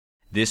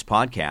This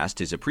podcast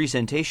is a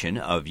presentation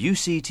of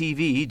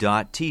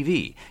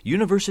UCTV.tv,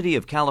 University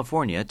of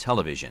California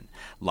Television.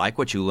 Like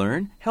what you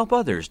learn? Help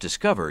others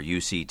discover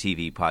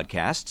UCTV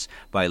podcasts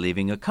by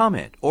leaving a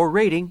comment or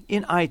rating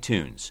in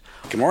iTunes.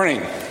 Good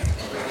morning.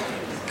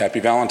 Happy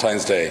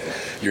Valentine's Day.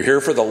 You're here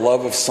for the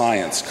love of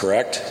science,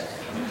 correct?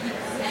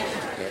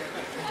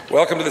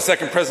 Welcome to the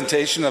second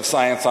presentation of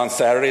Science on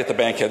Saturday at the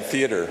Bankhead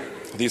Theater.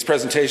 These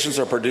presentations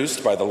are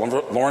produced by the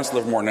Lawrence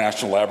Livermore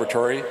National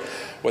Laboratory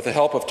with the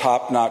help of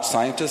top-notch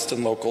scientists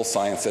and local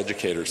science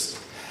educators.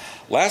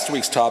 Last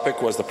week's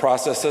topic was the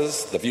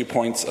processes, the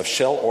viewpoints of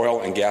shale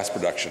oil and gas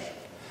production.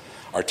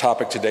 Our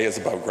topic today is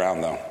above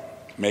ground, though,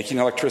 making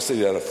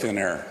electricity out of thin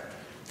air.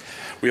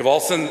 We have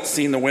all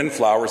seen the wind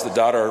flowers that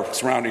dot our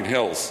surrounding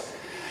hills.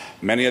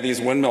 Many of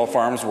these windmill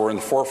farms were in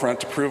the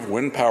forefront to prove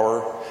wind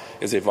power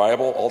is a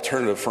viable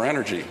alternative for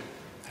energy.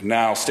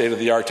 Now,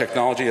 state-of-the-art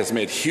technology has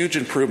made huge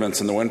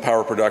improvements in the wind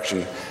power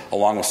production,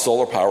 along with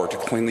solar power, to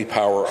cleanly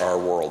power our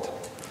world.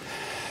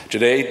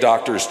 Today,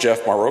 Doctors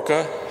Jeff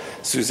Marocca,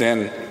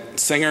 Suzanne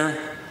Singer,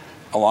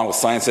 along with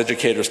science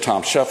educators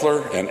Tom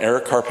Scheffler and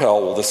Eric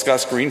Karpel, will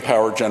discuss green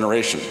power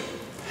generation.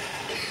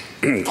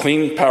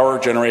 Clean power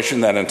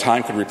generation that in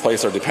time could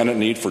replace our dependent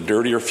need for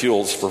dirtier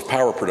fuels for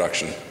power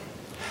production.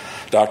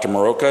 Dr.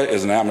 Marocca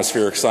is an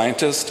atmospheric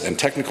scientist and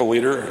technical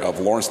leader of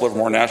Lawrence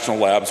Livermore National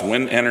Lab's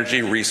Wind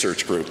Energy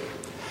Research Group.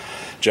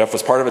 Jeff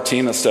was part of a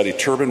team that studied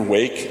turbine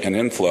wake and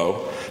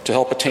inflow to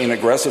help attain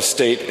aggressive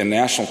state and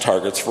national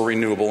targets for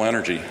renewable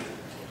energy.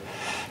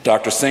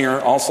 Dr. Singer,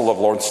 also of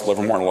Lawrence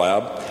Livermore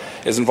Lab,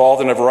 is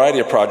involved in a variety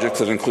of projects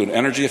that include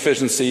energy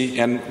efficiency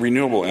and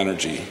renewable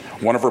energy.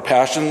 One of her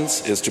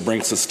passions is to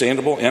bring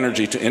sustainable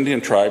energy to Indian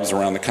tribes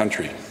around the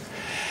country.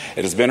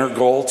 It has been her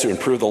goal to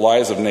improve the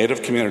lives of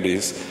Native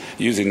communities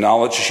using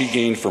knowledge she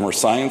gained from her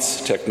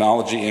science,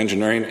 technology,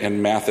 engineering,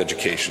 and math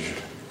education,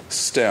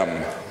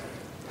 STEM.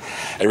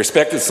 A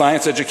respected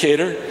science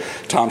educator,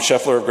 Tom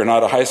Scheffler of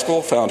Granada High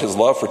School found his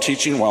love for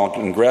teaching while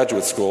in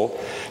graduate school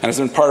and has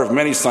been part of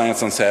many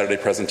Science on Saturday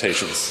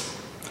presentations.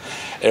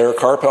 Eric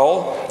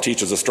Karpel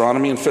teaches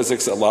astronomy and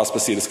physics at Las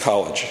Positas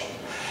College.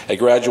 A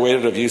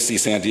graduate of UC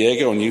San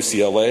Diego and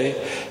UCLA,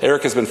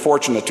 Eric has been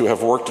fortunate to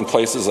have worked in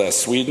places as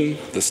Sweden,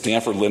 the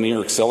Stanford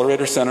Linear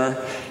Accelerator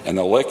Center, and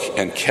the Lick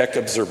and Keck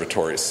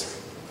Observatories.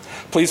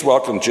 Please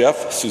welcome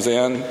Jeff,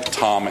 Suzanne,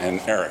 Tom,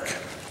 and Eric.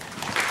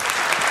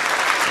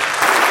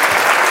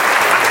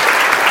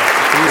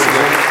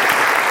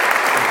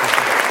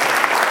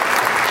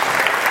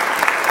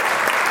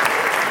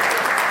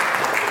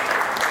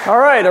 All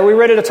right, are we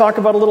ready to talk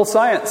about a little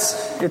science?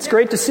 It's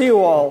great to see you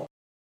all.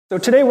 So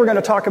today we're going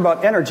to talk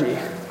about energy.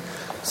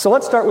 So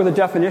let's start with a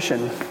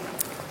definition.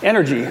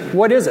 Energy,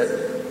 what is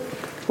it?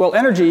 Well,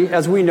 energy,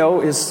 as we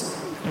know, is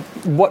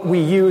what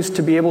we use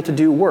to be able to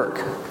do work,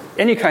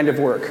 any kind of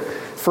work.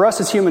 For us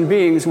as human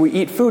beings, we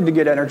eat food to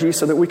get energy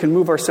so that we can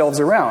move ourselves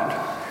around.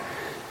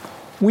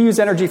 We use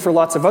energy for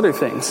lots of other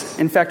things.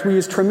 In fact, we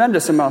use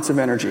tremendous amounts of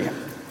energy.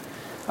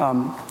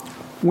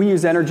 We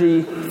use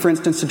energy, for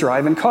instance, to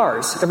drive in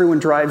cars. Everyone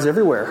drives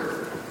everywhere.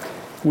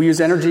 We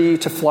use energy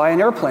to fly in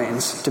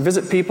airplanes, to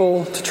visit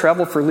people, to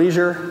travel for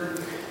leisure.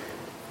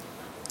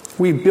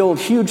 We build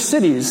huge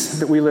cities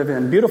that we live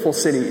in, beautiful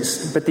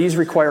cities, but these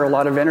require a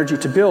lot of energy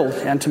to build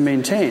and to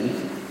maintain.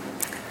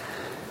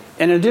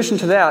 And in addition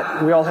to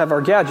that, we all have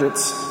our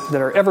gadgets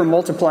that are ever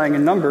multiplying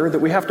in number that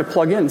we have to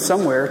plug in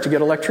somewhere to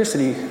get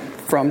electricity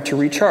from to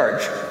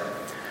recharge.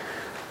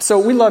 So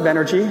we love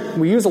energy,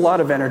 we use a lot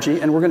of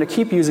energy, and we're going to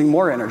keep using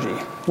more energy.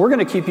 We're going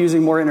to keep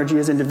using more energy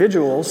as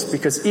individuals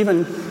because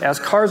even as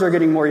cars are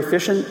getting more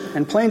efficient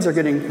and planes are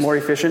getting more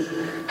efficient,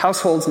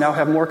 households now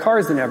have more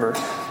cars than ever.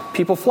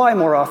 People fly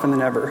more often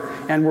than ever,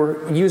 and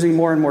we're using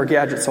more and more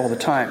gadgets all the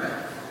time.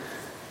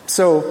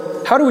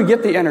 So how do we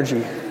get the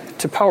energy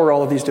to power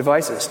all of these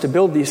devices, to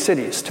build these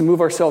cities, to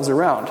move ourselves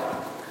around?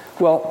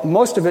 Well,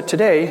 most of it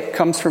today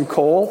comes from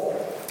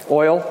coal,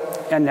 oil,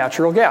 and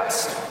natural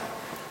gas.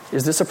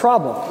 Is this a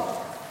problem?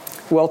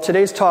 Well,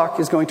 today's talk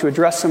is going to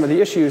address some of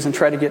the issues and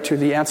try to get to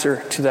the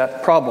answer to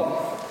that problem.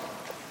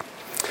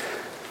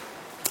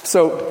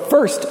 So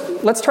first,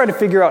 let's try to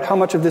figure out how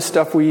much of this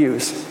stuff we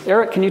use.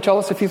 Eric, can you tell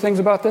us a few things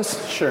about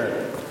this? Sure.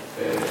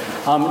 It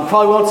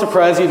probably won't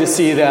surprise you to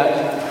see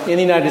that in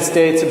the United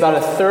States, about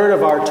a third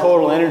of our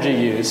total energy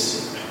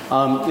use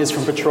is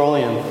from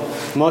petroleum.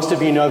 Most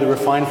of you know the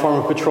refined form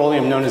of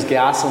petroleum known as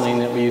gasoline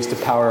that we use to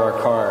power our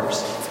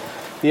cars.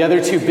 The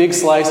other two big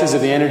slices of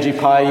the energy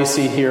pie you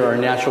see here are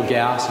natural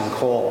gas and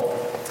coal.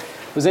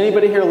 Was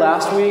anybody here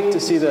last week to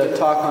see the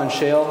talk on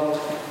shale?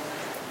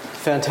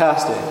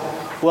 Fantastic.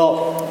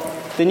 Well,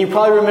 then you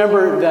probably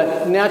remember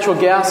that natural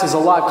gas is a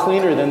lot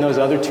cleaner than those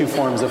other two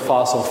forms of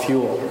fossil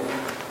fuel.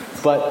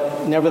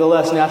 But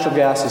nevertheless, natural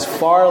gas is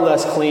far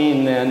less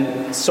clean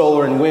than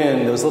solar and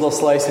wind. Those little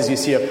slices you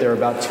see up there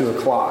about 2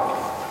 o'clock.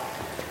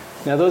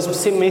 Now, those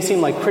may seem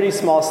like pretty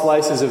small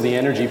slices of the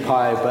energy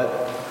pie,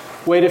 but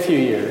wait a few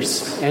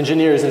years.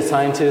 Engineers and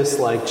scientists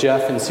like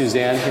Jeff and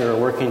Suzanne here are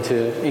working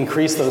to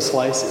increase those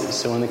slices.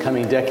 So in the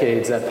coming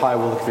decades, that pie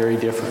will look very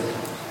different.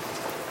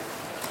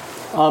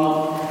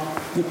 How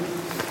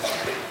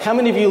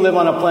many of you live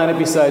on a planet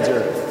besides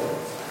Earth?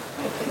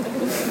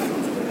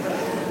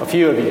 A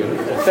few of you.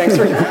 Thanks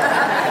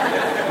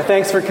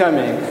for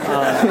coming.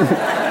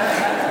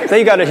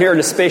 They got it here in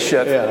a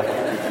spaceship.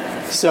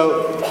 Yeah.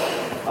 So,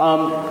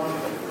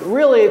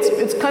 really,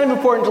 it's kind of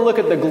important to look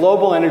at the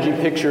global energy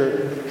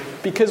picture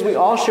because we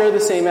all share the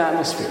same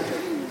atmosphere.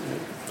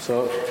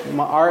 So,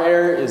 our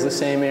air is the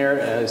same air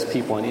as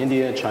people in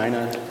India,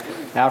 China,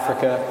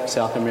 Africa,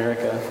 South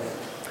America.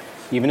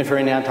 Even if you're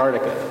in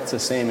Antarctica, it's the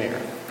same air.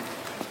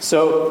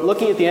 So,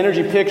 looking at the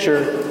energy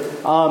picture,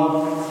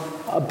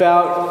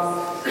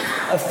 about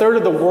a third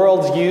of the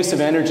world's use of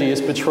energy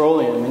is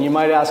petroleum. And you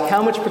might ask,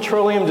 how much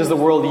petroleum does the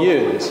world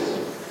use?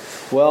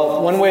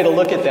 Well, one way to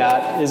look at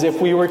that is if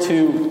we were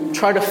to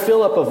try to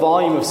fill up a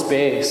volume of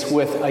space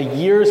with a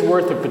year's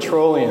worth of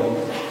petroleum,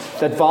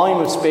 that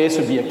volume of space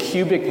would be a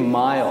cubic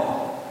mile.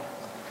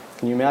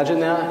 Can you imagine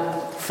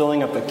that?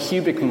 Filling up a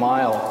cubic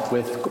mile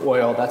with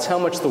oil. That's how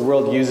much the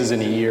world uses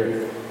in a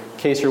year. In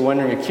case you're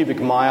wondering, a cubic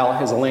mile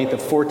has a length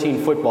of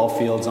 14 football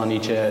fields on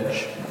each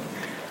edge.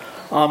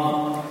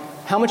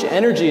 How much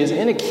energy is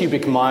in a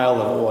cubic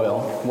mile of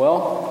oil?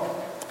 Well,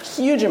 a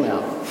huge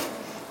amount.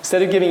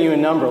 Instead of giving you a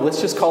number, let's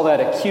just call that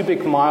a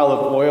cubic mile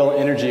of oil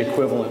energy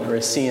equivalent, or a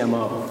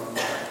CMO.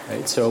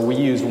 Right? So we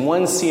use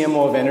 1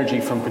 CMO of energy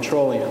from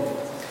petroleum.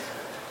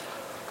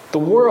 The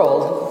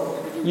world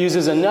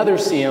uses another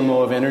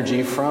CMO of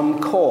energy from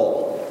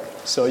coal.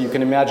 So you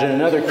can imagine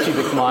another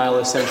cubic mile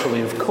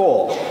essentially of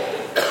coal.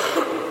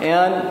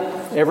 And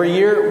every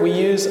year we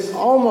use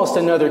almost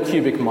another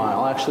cubic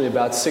mile, actually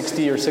about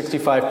 60 or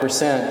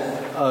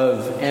 65%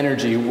 of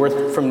energy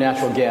from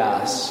natural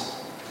gas.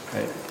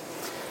 Right?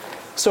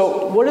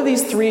 So what do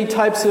these 3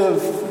 types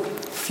of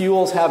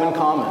fuels have in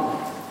common?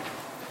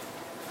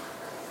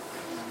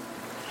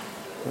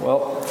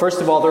 Well,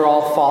 first of all, they're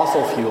all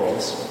fossil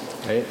fuels,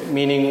 right?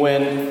 Meaning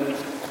when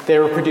they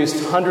were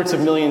produced hundreds of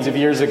millions of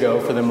years ago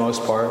for the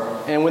most part,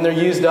 and when they're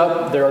used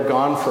up, they're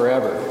gone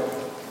forever.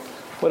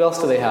 What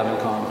else do they have in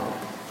common?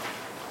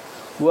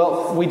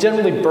 Well, we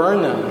generally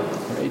burn them,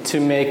 right, to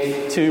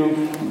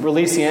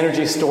release the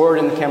energy stored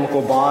in the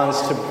chemical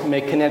bonds, to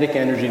make kinetic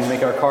energy, to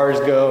make our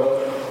cars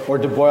go, or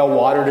to boil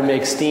water to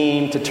make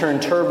steam, to turn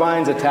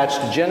turbines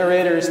attached to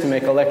generators to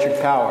make electric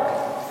power.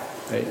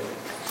 Right?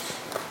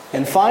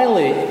 And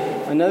finally,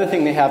 another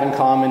thing they have in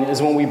common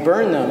is when we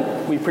burn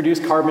them, we produce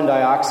carbon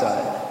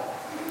dioxide.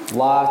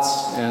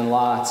 Lots and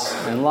lots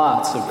and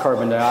lots of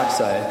carbon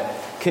dioxide.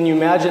 Can you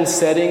imagine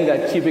setting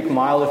that cubic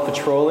mile of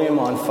petroleum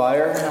on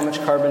fire? How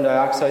much carbon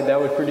dioxide that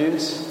would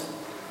produce?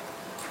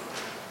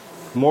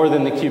 More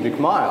than the cubic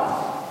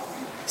mile.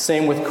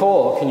 Same with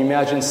coal. Can you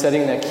imagine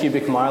setting that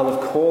cubic mile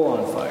of coal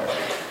on fire?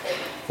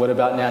 What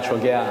about natural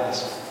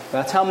gas?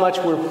 That's how much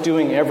we're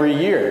doing every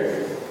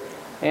year.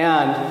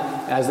 And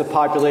as the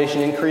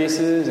population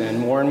increases and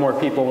more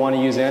people want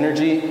to use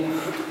energy,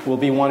 we'll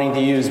be wanting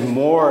to use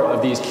more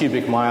of these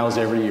cubic miles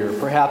every year,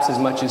 perhaps as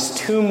much as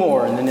 2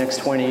 more in the next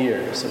 20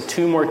 years. So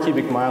 2 more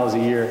cubic miles a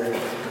year.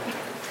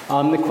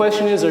 The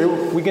question is, are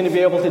we going to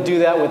be able to do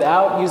that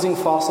without using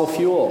fossil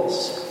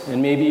fuels?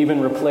 And maybe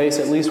even replace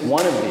at least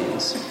one of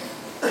these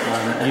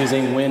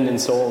using wind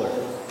and solar.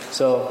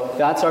 So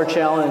that's our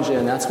challenge,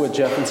 and that's what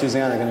Jeff and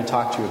Suzanne are going to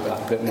talk to you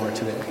about a bit more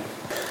today.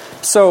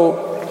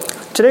 So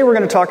today we're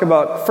going to talk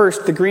about,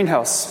 first, the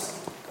greenhouse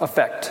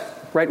effect.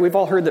 Right? We've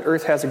all heard that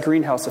Earth has a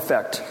greenhouse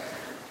effect.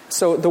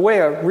 So the way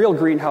a real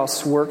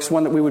greenhouse works,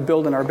 one that we would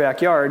build in our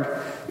backyard,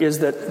 is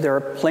that there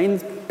are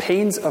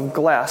panes of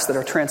glass that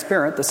are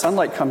transparent. The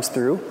sunlight comes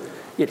through.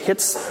 It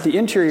hits the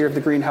interior of the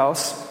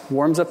greenhouse,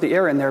 warms up the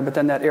air in there, but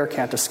then that air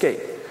can't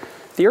escape.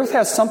 The Earth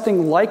has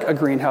something like a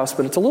greenhouse,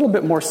 but it's a little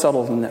bit more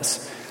subtle than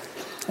this.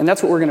 And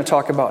that's what we're going to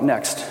talk about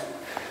next.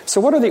 So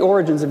what are the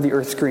origins of the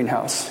Earth's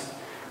greenhouse?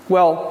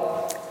 Well,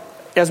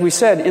 as we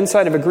said,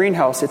 inside of a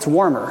greenhouse, it's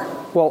warmer.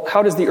 Well,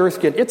 how does the Earth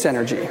get its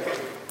energy?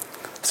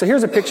 So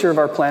here's a picture of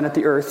our planet,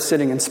 the Earth,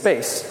 sitting in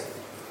space.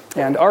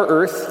 And our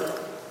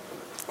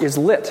Earth is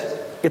lit.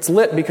 It's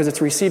lit because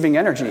it's receiving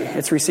energy.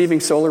 It's receiving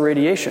solar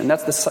radiation.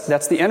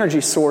 That's the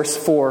energy source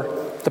for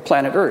the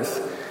planet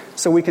Earth.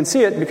 So we can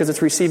see it because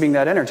it's receiving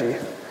that energy.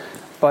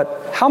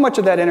 But how much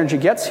of that energy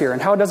gets here,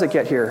 and how does it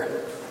get here?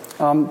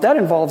 That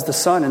involves the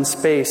sun and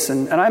space.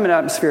 And I'm an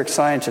atmospheric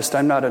scientist.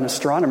 I'm not an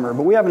astronomer.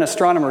 But we have an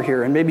astronomer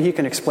here, and maybe he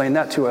can explain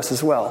that to us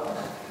as well.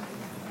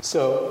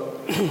 So,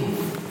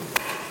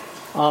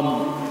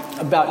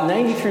 about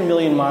 93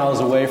 million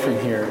miles away from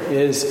here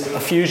is a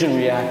fusion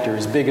reactor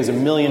as big as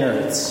 1 million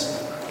Earths.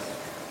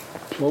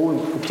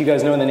 Do you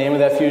guys know the name of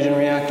that fusion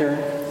reactor?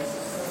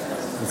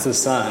 It's the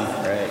sun,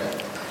 right?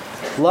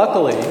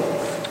 Luckily,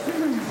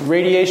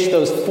 radiation,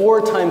 those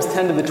 4 times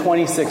 10 to the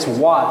 26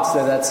 watts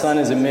that sun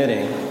is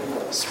emitting,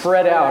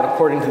 spread out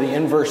according to the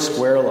inverse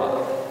square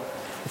law.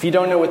 If you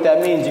don't know what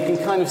that means, you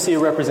can kind of see a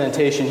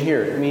representation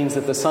here. It means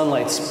that the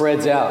sunlight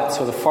spreads out.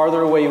 So the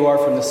farther away you are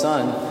from the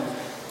sun,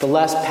 the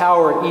less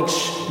power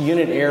each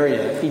unit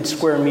area, each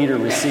square meter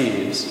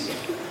receives.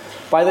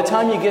 By the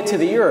time you get to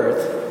the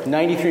Earth,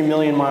 93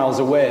 million miles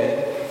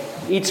away,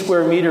 each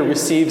square meter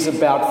receives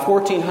about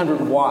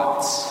 1,400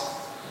 watts.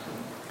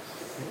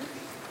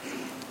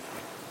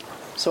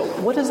 So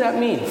what does that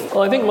mean?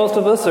 Well, I think most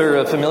of us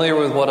are familiar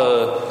with what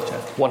a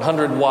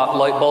 100-watt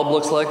light bulb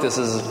looks like. This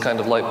is the kind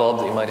of light bulb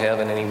that you might have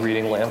in any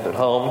reading lamp at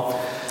home.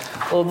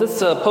 Well, this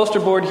poster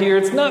board here,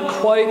 it's not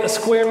quite a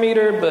square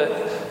meter, but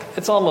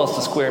it's almost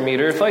a square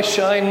meter. If I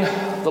shine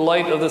the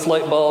light of this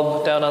light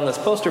bulb down on this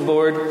poster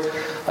board,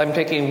 I'm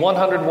taking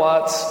 100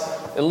 watts,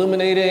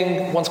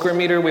 illuminating 1 square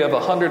meter. We have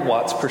 100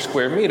 watts per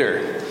square meter.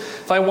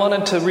 If I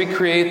wanted to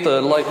recreate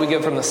the light we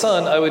get from the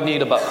sun, I would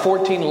need about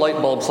 14 light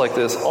bulbs like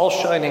this, all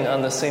shining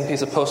on this same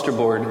piece of poster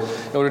board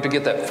in order to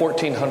get that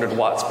 1,400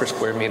 watts per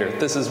square meter.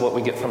 This is what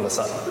we get from the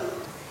sun.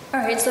 All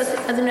right, so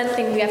another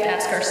thing we have to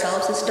ask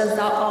ourselves is, does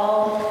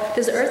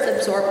the Earth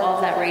absorb all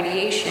of that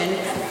radiation?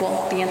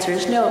 Well, the answer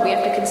is no. We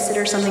have to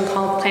consider something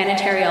called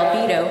planetary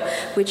albedo,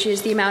 which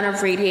is the amount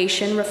of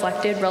radiation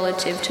reflected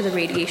relative to the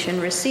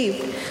radiation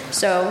received.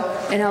 So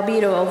an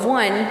albedo of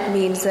 1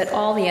 means that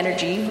all the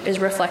energy is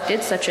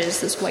reflected, such as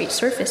this white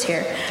surface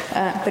here.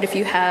 But if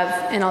you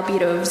have an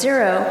albedo of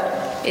 0,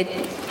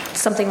 it's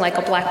something like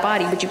a black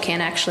body, but you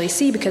can't actually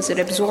see because it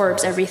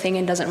absorbs everything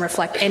and doesn't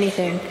reflect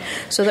anything.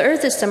 So the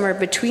Earth is somewhere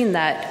between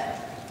that.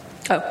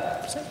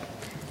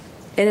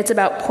 And it's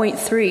about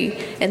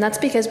 0.3, and that's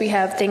because we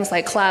have things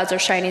like clouds or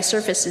shiny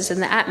surfaces in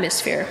the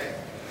atmosphere.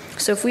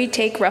 So if we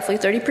take roughly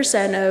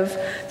 30% of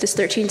this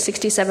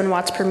 1367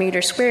 watts per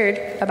meter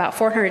squared, about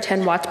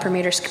 410 watts per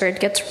meter squared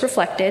gets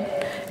reflected,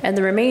 and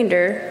the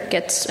remainder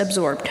gets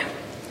absorbed.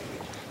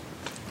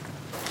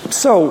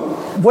 So,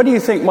 what do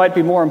you think might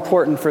be more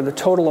important for the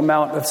total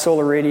amount of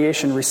solar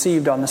radiation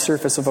received on the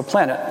surface of a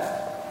planet?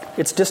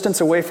 Its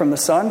distance away from the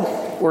sun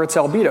or its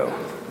albedo?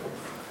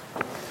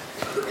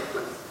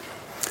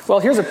 Well,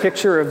 here's a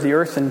picture of the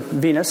Earth and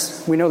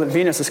Venus. We know that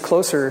Venus is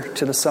closer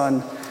to the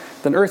sun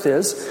than Earth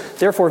is.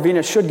 Therefore,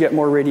 Venus should get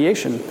more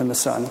radiation than the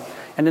sun.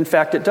 And in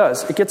fact, it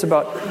does. It gets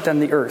about than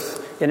the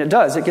Earth. And it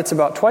does. It gets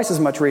about twice as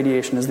much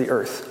radiation as the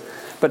Earth.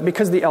 But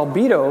because the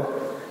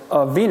albedo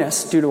of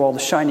Venus, due to all the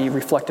shiny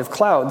reflective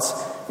clouds,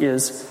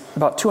 is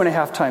about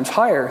 2.5 times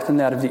higher than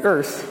that of the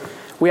Earth,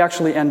 we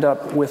actually end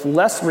up with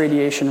less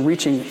radiation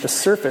reaching the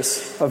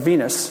surface of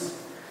Venus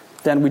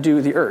than we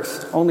do the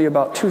Earth. Only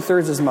about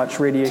 2/3 as much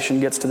radiation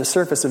gets to the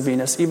surface of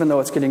Venus, even though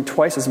it's getting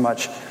twice as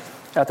much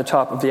at the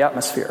top of the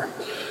atmosphere.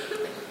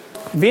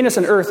 Venus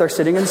and Earth are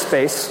sitting in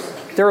space.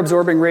 They're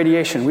absorbing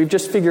radiation. We've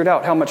just figured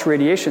out how much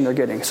radiation they're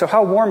getting. So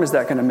how warm is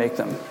that going to make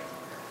them?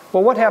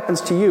 Well, what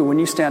happens to you when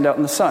you stand out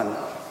in the sun?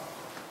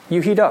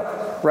 You heat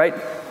up, right?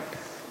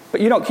 But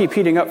you don't keep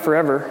heating up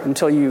forever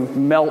until you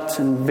melt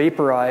and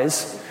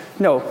vaporize.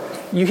 No,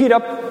 you heat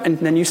up and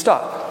then you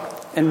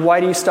stop. And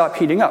why do you stop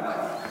heating up?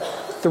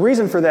 The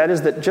reason for that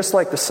is that just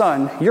like the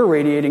sun, you're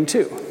radiating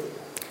too.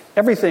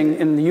 Everything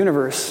in the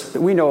universe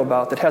that we know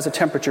about that has a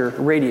temperature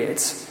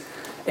radiates.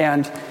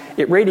 And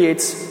it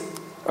radiates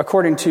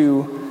according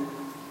to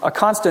a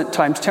constant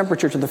times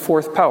temperature to the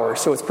 4th power.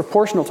 So it's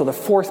proportional to the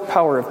 4th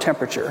power of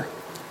temperature.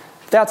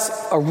 That's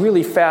a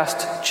really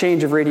fast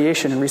change of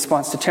radiation in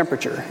response to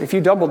temperature. If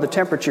you doubled the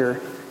temperature,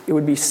 it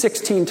would be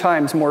 16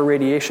 times more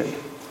radiation.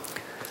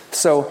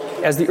 So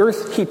as the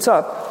Earth heats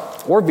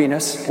up, or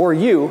Venus, or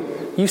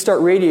you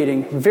start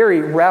radiating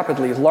very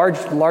rapidly,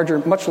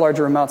 much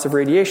larger amounts of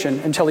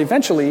radiation, until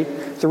eventually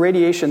the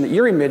radiation that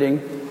you're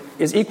emitting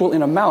is equal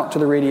in amount to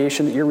the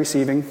radiation that you're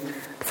receiving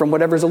from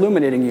whatever's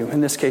illuminating you,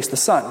 in this case the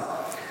sun.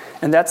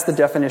 And that's the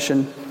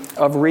definition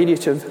of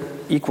radiative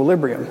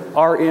equilibrium.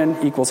 R in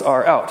equals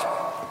R out.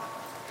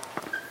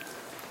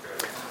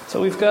 So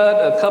we've got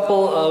a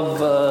couple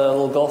of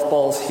little golf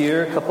balls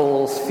here, a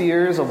couple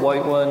spheres, a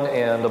white one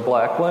and a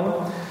black one.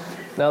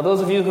 Now,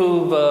 those of you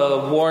who've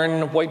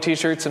worn white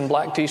t-shirts and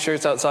black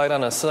t-shirts outside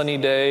on a sunny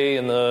day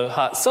in the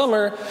hot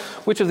summer,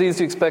 which of these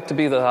do you expect to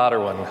be the hotter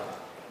one?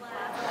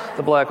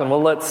 The black one.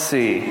 Well, let's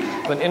see.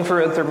 An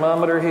infrared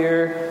thermometer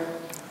here.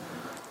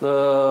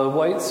 The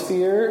white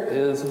sphere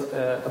is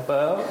at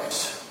about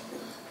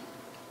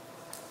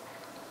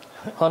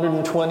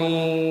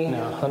 120,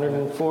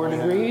 104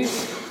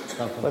 degrees.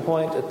 My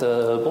point at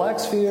the black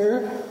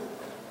sphere,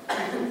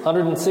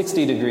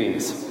 160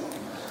 degrees.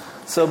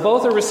 So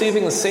both are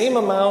receiving the same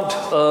amount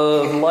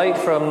of light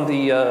from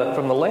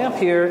the lamp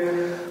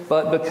here,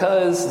 but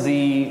because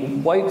the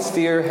white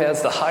sphere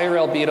has the higher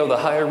albedo, the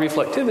higher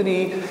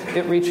reflectivity,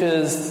 it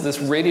reaches this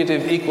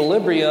radiative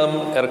equilibrium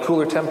at a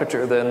cooler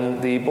temperature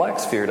than the black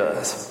sphere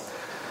does.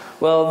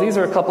 Well, these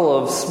are a couple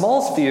of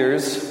small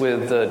spheres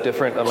with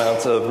different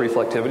amounts of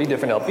reflectivity,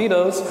 different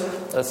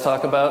albedos. Let's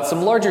talk about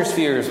some larger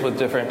spheres with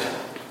different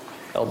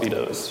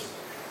albedos.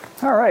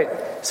 All right.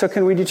 So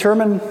can we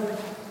determine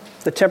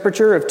the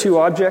temperature of 2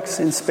 objects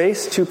in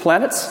space, 2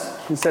 planets,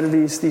 instead of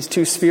these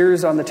 2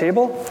 spheres on the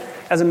table?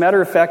 As a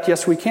matter of fact,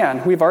 yes, we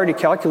can. We've already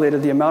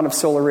calculated the amount of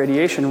solar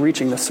radiation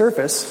reaching the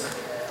surface.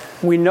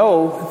 We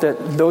know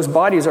that those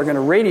bodies are going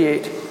to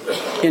radiate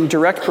in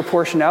direct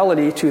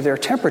proportionality to their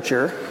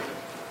temperature.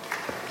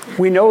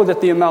 We know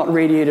that the amount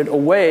radiated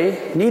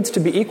away needs to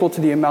be equal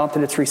to the amount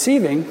that it's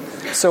receiving,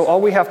 so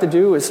all we have to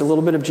do is a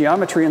little bit of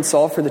geometry and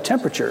solve for the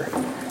temperature,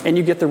 and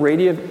you get the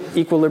radiant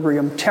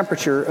equilibrium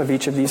temperature of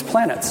each of these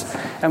planets.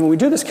 And when we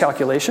do this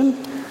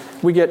calculation,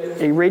 we get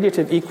a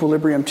radiative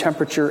equilibrium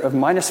temperature of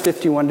minus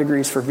 51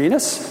 degrees for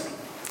Venus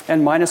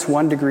and minus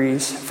 1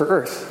 degrees for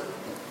Earth.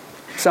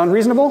 Sound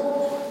reasonable?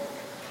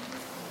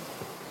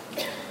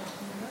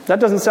 That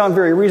doesn't sound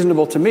very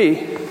reasonable to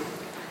me.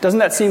 Doesn't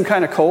that seem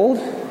kind of cold?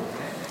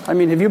 I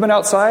mean, have you been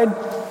outside?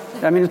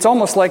 I mean, it's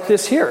almost like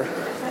this here.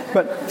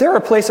 But there are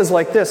places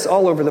like this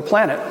all over the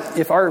planet.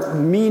 If our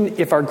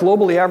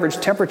globally average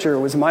temperature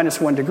was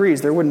minus 1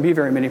 degrees, there wouldn't be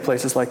very many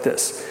places like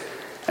this.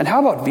 And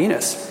how about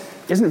Venus?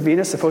 Isn't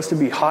Venus supposed to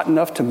be hot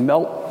enough to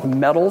melt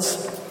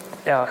metals?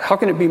 How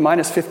can it be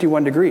minus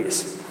 51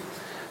 degrees?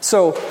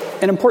 So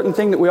an important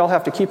thing that we all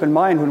have to keep in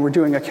mind when we're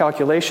doing a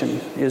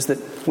calculation is that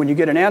when you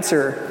get an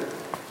answer,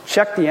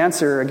 check the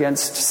answer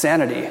against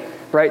sanity,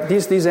 right?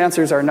 These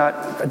answers are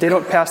not, they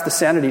don't pass the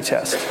sanity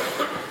test.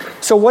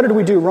 So what did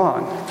we do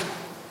wrong?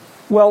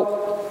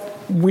 Well,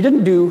 we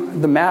didn't do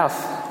the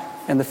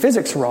math and the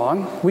physics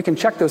wrong. We can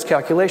check those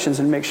calculations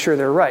and make sure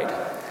they're right.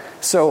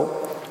 So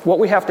what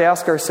we have to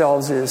ask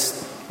ourselves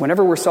is,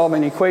 whenever we're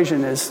solving an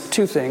equation, is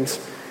two things.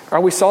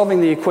 Are we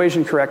solving the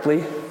equation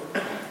correctly?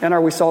 And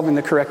are we solving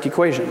the correct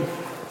equation?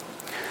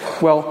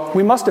 Well,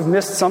 we must have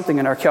missed something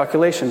in our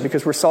calculation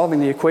because we're solving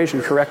the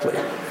equation correctly.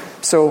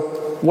 So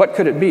what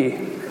could it be?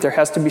 There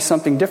has to be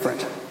something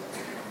different.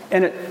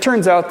 And it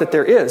turns out that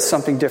there is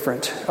something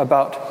different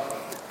about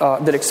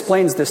that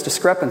explains this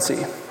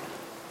discrepancy.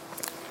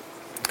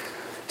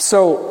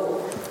 So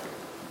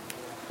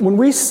when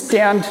we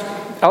stand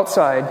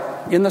outside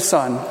in the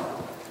sun,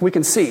 we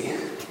can see,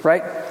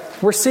 right?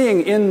 We're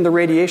seeing in the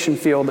radiation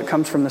field that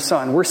comes from the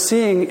sun. We're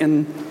seeing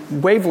in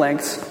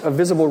wavelengths of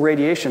visible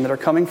radiation that are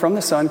coming from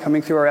the sun,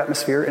 coming through our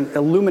atmosphere, and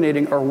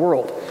illuminating our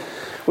world.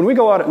 When we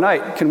go out at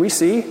night, can we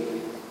see?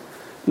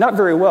 Not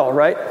very well,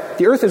 right?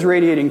 The Earth is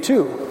radiating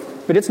too,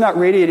 but it's not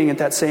radiating at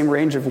that same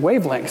range of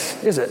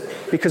wavelengths, is it?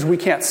 Because we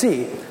can't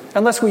see,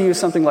 unless we use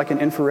something like an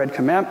infrared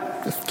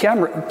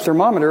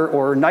thermometer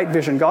or night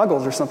vision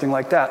goggles or something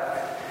like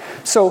that.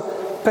 So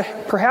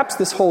perhaps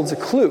this holds a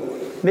clue.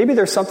 Maybe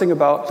there's something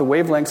about the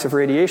wavelengths of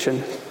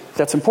radiation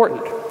that's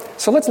important.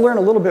 So let's learn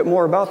a little bit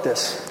more about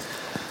this.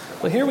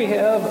 Well, here we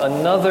have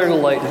another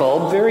light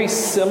bulb, very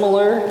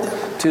similar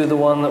to the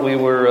one that we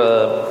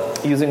were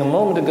using a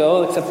moment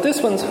ago, except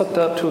this one's hooked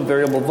up to a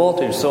variable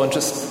voltage. So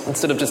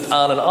instead of just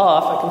on and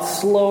off, I can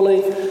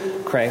slowly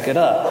crank it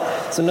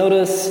up. So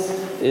notice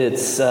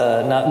it's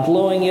not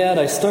glowing yet.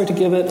 I start to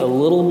give it a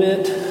little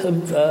bit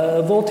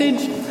of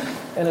voltage,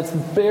 and it's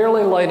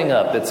barely lighting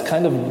up. It's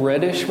kind of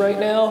reddish right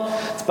now.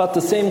 It's about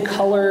the same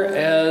color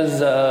as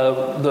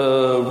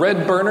the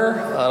red burner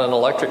on an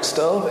electric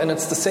stove, and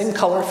it's the same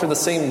color for the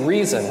same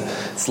reason.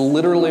 It's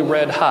literally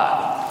red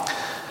hot.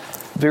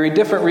 Very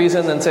different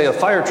reason than, say, a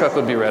fire truck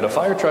would be red. A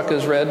fire truck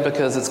is red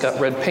because it's got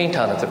red paint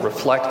on it that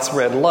reflects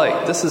red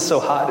light. This is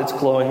so hot it's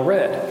glowing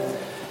red.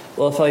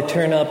 Well, if I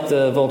turn up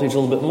the voltage a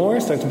little bit more,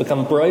 it starts to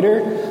become brighter,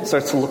 it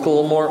starts to look a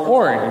little more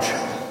orange.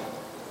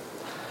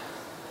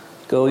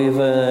 Go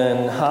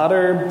even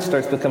hotter,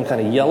 starts to become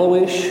kind of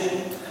yellowish,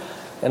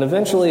 and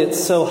eventually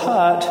it's so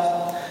hot,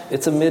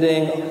 it's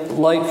emitting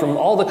light from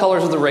all the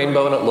colors of the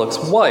rainbow, and it looks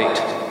white.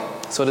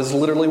 So it is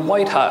literally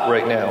white hot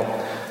right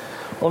now.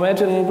 Well,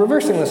 imagine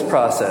reversing this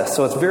process.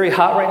 So it's very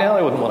hot right now,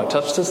 I wouldn't want to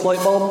touch this light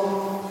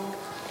bulb.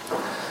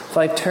 If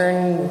I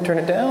turn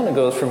it down, it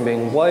goes from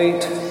being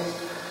white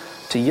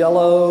to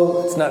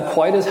yellow. It's not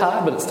quite as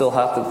hot, but it's still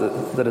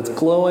hot that it's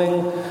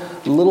glowing.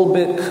 A little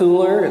bit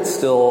cooler, it's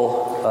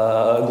still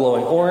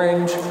glowing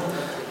orange.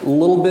 A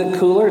little bit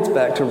cooler, it's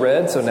back to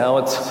red, so now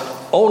it's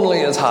only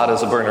as hot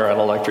as a burner on an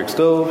electric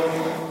stove.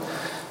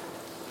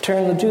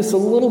 Turn the juice a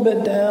little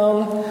bit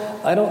down.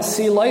 I don't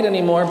see light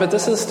anymore, but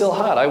this is still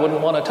hot. I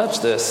wouldn't want to touch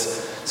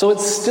this. So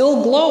it's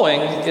still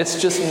glowing,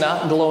 it's just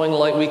not glowing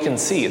light we can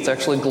see. It's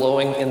actually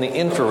glowing in the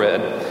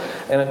infrared.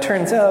 And it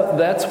turns out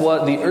that's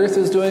what the Earth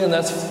is doing, and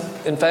that's,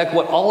 in fact,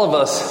 what all of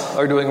us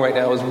are doing right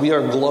now, is we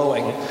are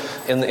glowing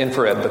in the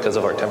infrared because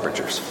of our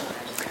temperatures.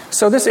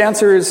 So this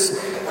answers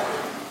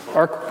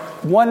our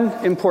one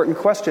important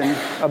question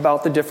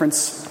about the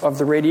difference of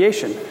the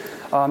radiation.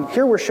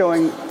 Here we're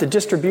showing the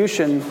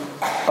distribution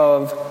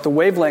of the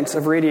wavelengths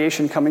of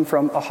radiation coming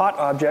from a hot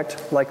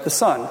object like the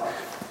sun.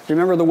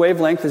 Remember, the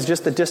wavelength is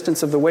just the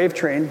distance of the wave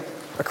train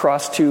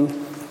across two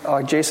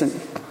adjacent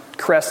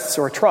crests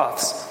or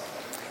troughs.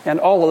 And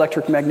all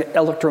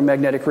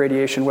electromagnetic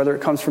radiation, whether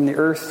it comes from the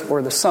Earth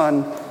or the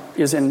sun,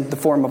 is in the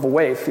form of a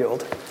wave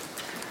field.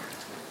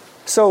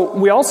 So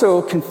we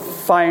also can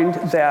find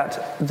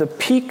that the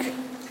peak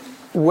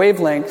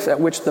wavelength at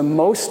which the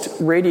most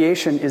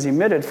radiation is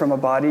emitted from a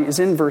body is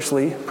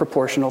inversely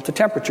proportional to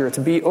temperature. It's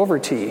B over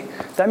T.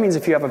 That means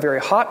if you have a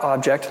very hot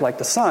object like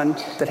the sun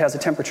that has a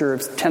temperature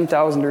of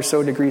 10,000 or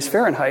so degrees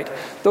Fahrenheit,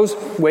 those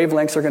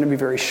wavelengths are going to be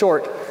very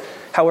short.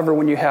 However,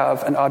 when you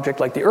have an object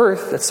like the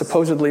Earth that's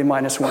supposedly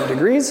minus 1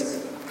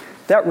 degrees,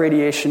 that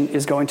radiation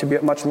is going to be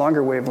at much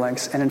longer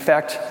wavelengths, and in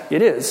fact,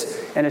 it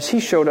is. And as he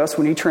showed us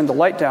when he turned the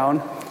light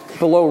down,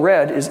 below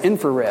red is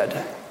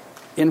infrared,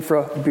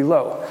 infra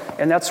below,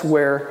 and that's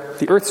where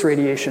the Earth's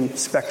radiation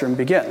spectrum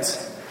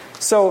begins.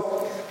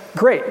 So,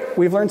 great,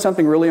 we've learned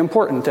something really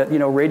important, that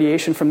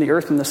radiation from the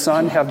Earth and the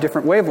Sun have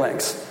different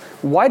wavelengths.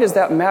 Why does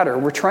that matter?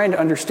 We're trying to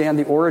understand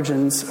the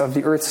origins of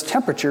the Earth's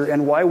temperature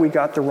and why we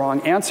got the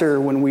wrong answer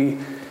when we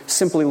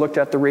simply looked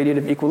at the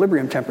radiative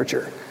equilibrium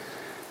temperature.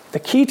 The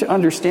key to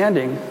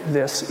understanding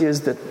this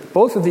is that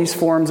both of these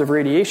forms of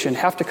radiation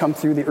have to come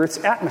through the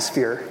Earth's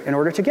atmosphere in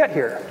order to get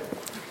here.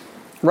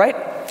 Right?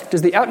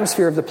 Does the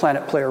atmosphere of the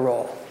planet play a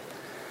role?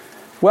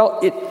 Well,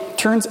 it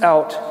turns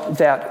out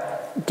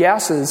that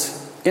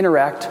gases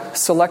interact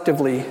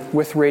selectively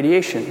with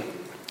radiation.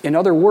 In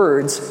other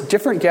words,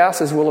 different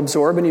gases will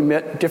absorb and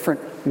emit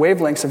different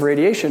wavelengths of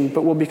radiation,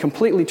 but will be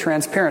completely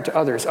transparent to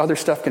others. Other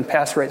stuff can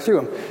pass right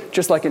through them,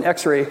 just like an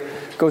X-ray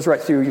goes right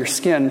through your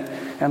skin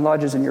and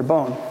lodges in your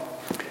bone.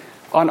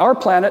 On our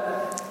planet,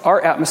 our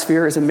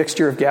atmosphere is a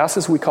mixture of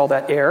gases. We call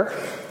that air,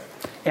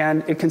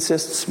 and it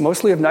consists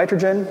mostly of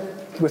nitrogen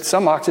with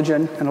some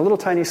oxygen and a little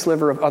tiny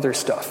sliver of other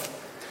stuff.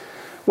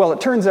 Well, it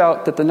turns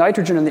out that the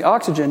nitrogen and the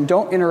oxygen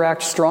don't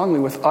interact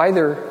strongly with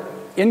either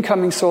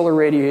incoming solar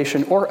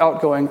radiation or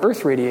outgoing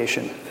Earth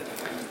radiation.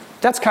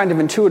 That's kind of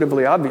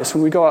intuitively obvious.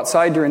 When we go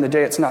outside during the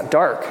day, it's not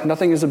dark.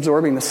 Nothing is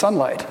absorbing the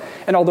sunlight.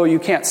 And although you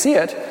can't see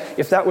it,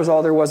 if that was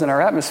all there was in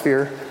our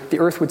atmosphere, the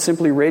Earth would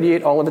simply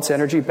radiate all of its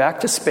energy back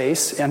to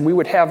space, and we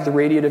would have the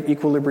radiative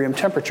equilibrium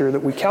temperature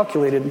that we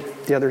calculated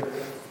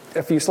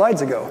a few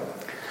slides ago.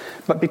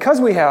 But because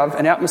we have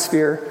an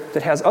atmosphere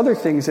that has other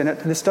things in it,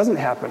 this doesn't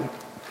happen.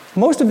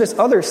 Most of this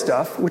other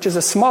stuff, which is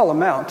a small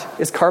amount,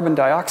 is carbon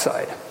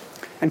dioxide.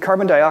 And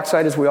carbon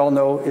dioxide, as we all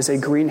know, is a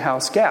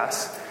greenhouse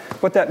gas.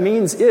 What that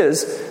means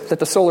is that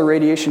the solar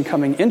radiation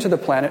coming into the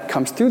planet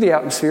comes through the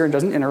atmosphere and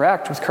doesn't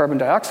interact with carbon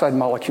dioxide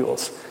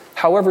molecules.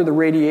 However, the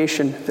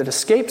radiation that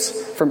escapes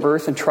from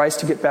Earth and tries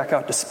to get back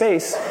out to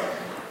space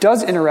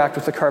does interact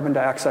with the carbon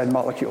dioxide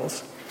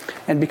molecules.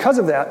 And because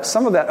of that,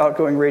 some of that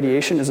outgoing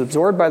radiation is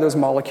absorbed by those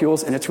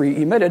molecules and it's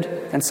re-emitted,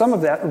 and some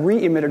of that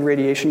re-emitted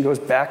radiation goes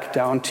back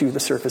down to the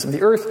surface of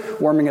the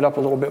Earth, warming it up a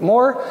little bit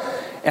more,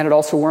 and it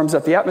also warms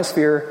up the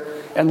atmosphere,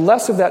 and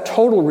less of that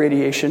total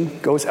radiation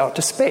goes out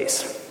to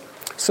space.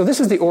 So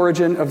this is the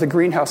origin of the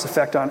greenhouse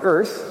effect on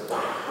Earth,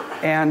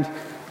 and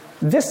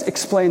this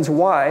explains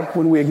why,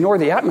 when we ignore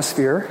the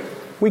atmosphere,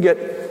 we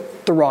get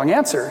the wrong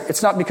answer.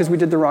 It's not because we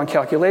did the wrong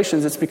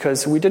calculations, it's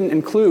because we didn't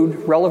include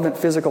relevant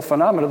physical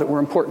phenomena that were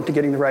important to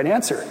getting the right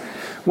answer.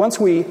 Once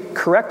we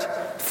correct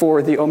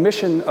for the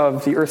omission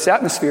of the Earth's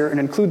atmosphere and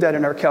include that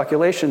in our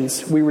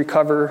calculations, we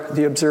recover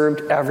the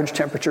observed average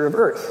temperature of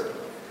Earth.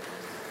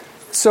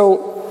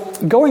 So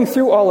going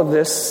through all of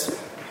this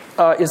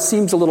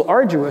seems a little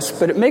arduous,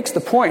 but it makes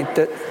the point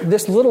that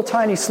this little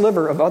tiny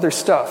sliver of other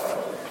stuff,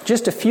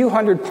 just a few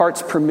hundred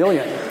parts per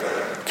million,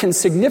 can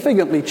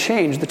significantly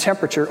change the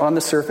temperature on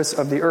the surface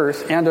of the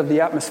Earth and of the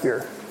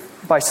atmosphere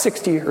by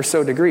 60 or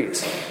so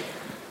degrees.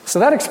 So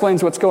that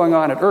explains what's going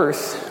on at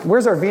Earth.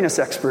 Where's our Venus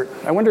expert?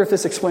 I wonder if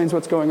this explains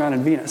what's going on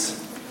in Venus.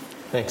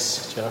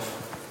 Thanks, Jeff.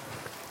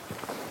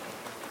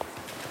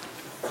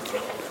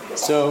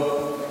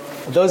 So,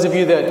 those of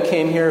you that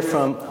came here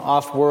from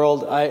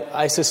off-world,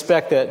 I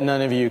suspect that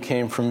none of you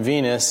came from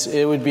Venus.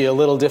 It would be a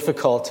little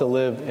difficult to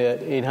live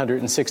at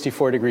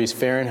 864 degrees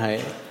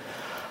Fahrenheit.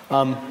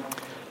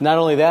 Not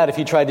only that, if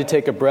you tried to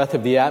take a breath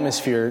of the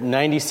atmosphere,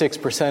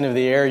 96% of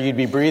the air you'd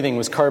be breathing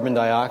was carbon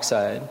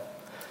dioxide.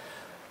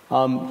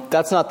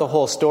 That's not the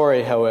whole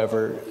story,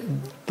 however.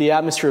 The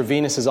atmosphere of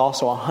Venus is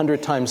also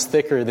 100 times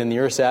thicker than the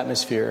Earth's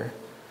atmosphere.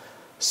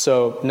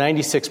 So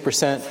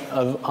 96%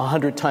 of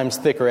 100 times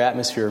thicker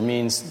atmosphere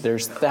means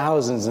there's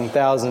thousands and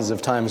thousands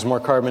of times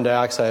more carbon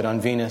dioxide on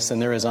Venus than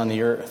there is on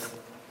the Earth.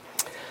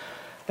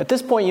 At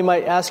this point, you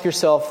might ask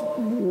yourself,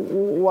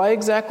 why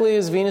exactly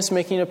is Venus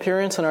making an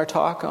appearance in our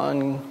talk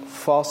on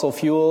fossil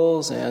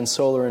fuels and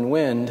solar and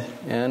wind?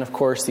 And of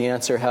course, the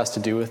answer has to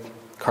do with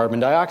carbon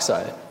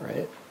dioxide,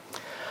 right?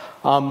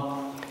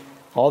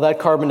 All that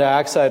carbon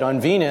dioxide on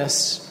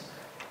Venus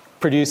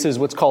produces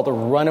what's called a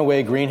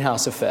runaway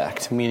greenhouse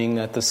effect, meaning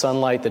that the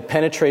sunlight that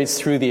penetrates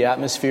through the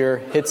atmosphere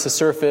hits the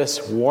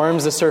surface,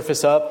 warms the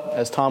surface up.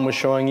 As Tom was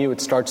showing you, it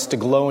starts to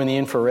glow in the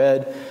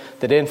infrared.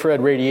 That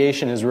infrared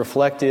radiation is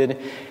reflected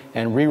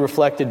and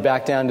re-reflected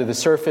back down to the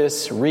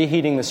surface,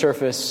 reheating the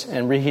surface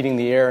and reheating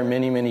the air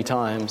many, many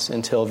times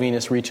until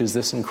Venus reaches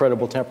this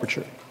incredible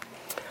temperature.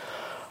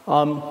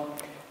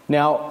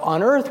 Now,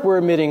 on Earth, we're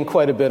emitting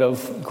quite a bit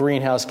of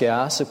greenhouse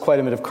gas, quite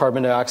a bit of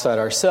carbon dioxide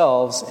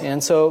ourselves,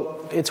 and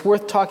so it's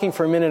worth talking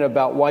for a minute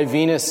about why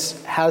Venus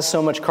has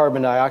so much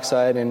carbon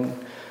dioxide, and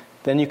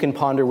then you can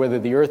ponder whether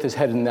the Earth is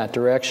headed in that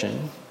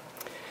direction.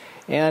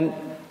 And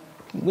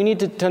we need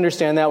to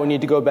understand that. We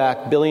need to go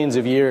back billions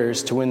of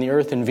years to when the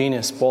Earth and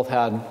Venus both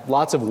had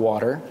lots of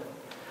water.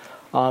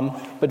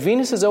 But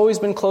Venus has always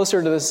been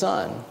closer to the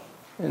sun.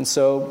 And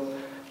so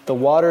the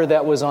water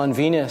that was on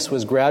Venus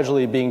was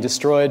gradually being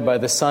destroyed by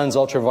the sun's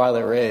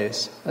ultraviolet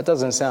rays. That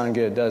doesn't sound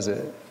good, does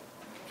it?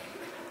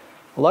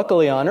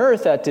 Luckily on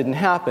Earth, that didn't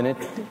happen.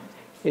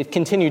 It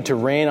continued to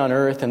rain on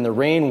Earth, and the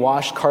rain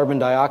washed carbon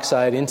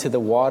dioxide into the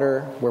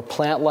water, where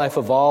plant life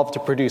evolved to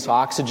produce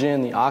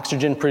oxygen. The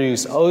oxygen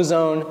produced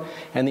ozone,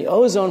 and the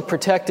ozone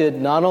protected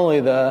not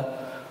only the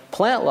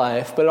plant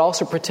life, but it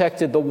also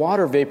protected the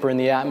water vapor in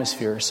the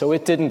atmosphere, so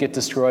it didn't get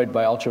destroyed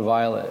by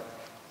ultraviolet.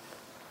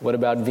 What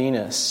about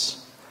Venus?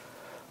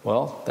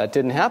 Well, that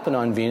didn't happen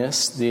on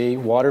Venus. The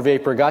water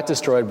vapor got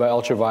destroyed by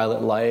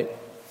ultraviolet light,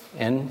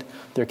 and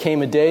there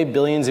came a day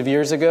billions of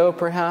years ago,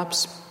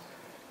 perhaps,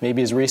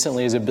 maybe as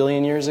recently as 1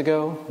 billion years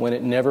ago, when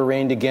it never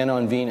rained again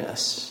on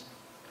Venus.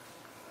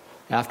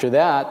 After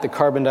that, the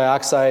carbon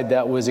dioxide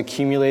that was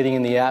accumulating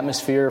in the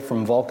atmosphere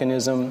from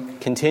volcanism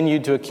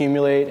continued to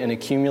accumulate and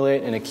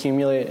accumulate and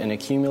accumulate and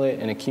accumulate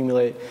and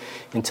accumulate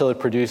until it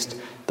produced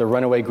the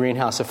runaway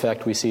greenhouse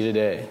effect we see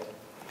today.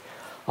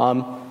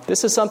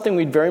 This is something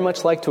we'd very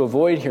much like to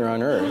avoid here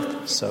on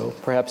Earth, so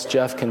perhaps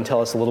Jeff can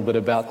tell us a little bit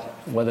about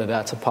whether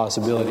that's a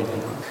possibility.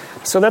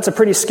 So that's a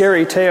pretty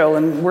scary tale,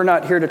 and we're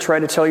not here to try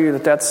to tell you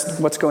that that's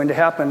what's going to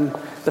happen.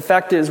 The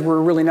fact is,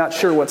 we're really not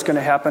sure what's going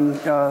to happen.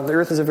 The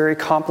Earth is a very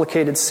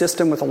complicated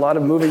system with a lot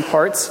of moving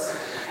parts,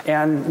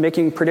 and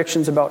making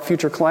predictions about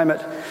future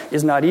climate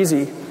is not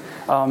easy.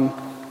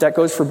 That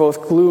goes for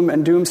both gloom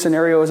and doom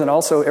scenarios, and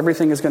also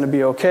everything is going to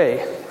be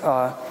okay.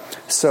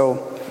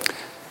 So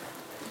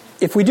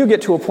if we do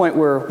get to a point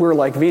where we're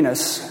like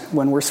Venus,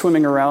 when we're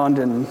swimming around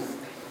in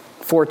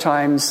 4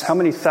 times, how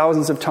many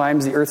thousands of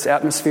times the Earth's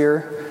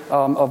atmosphere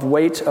of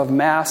weight, of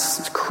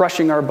mass,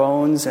 crushing our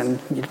bones and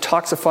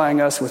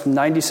toxifying us with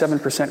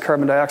 97%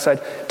 carbon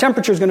dioxide,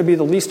 temperature is going to be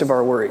the least of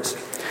our worries.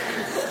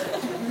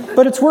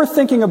 But it's worth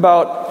thinking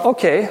about,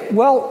 okay,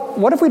 well,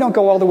 what if we don't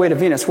go all the way to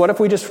Venus? What if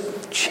we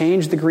just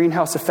change the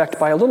greenhouse effect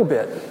by a little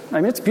bit? I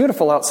mean, it's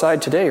beautiful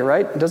outside today,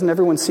 right? Doesn't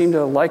everyone seem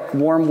to like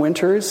warm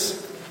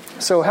winters?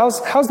 So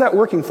how's that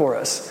working for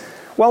us?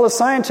 Well, as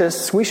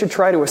scientists, we should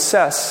try to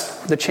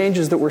assess the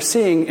changes that we're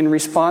seeing in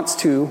response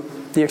to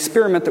the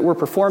experiment that we're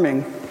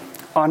performing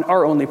on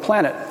our only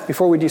planet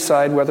before we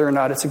decide whether or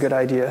not it's a good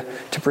idea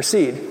to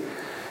proceed.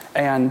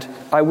 And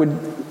I would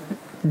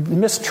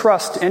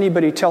mistrust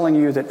anybody telling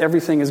you that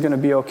everything is going to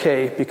be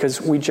okay,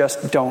 because we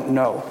just don't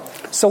know.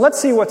 So let's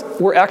see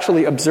what we're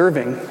actually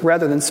observing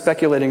rather than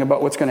speculating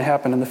about what's going to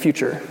happen in the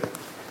future.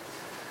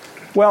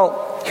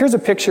 Well, here's a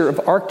picture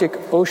of Arctic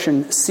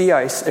Ocean sea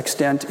ice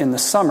extent in the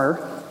summer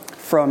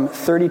from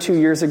 32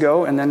 years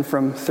ago, and then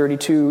from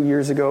 32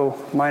 years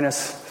ago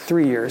minus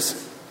 3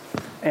 years.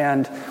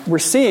 And we're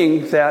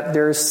seeing that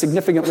there's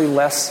significantly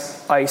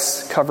less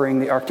ice covering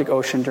the Arctic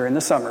Ocean during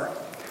the summer.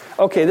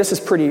 Okay, this is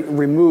pretty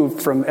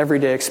removed from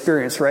everyday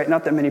experience, right?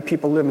 Not that many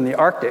people live in the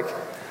Arctic,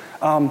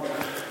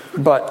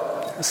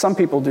 but some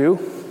people do,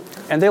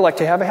 and they like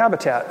to have a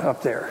habitat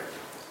up there.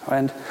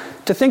 And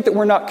to think that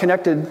we're not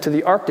connected to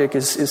the Arctic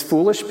is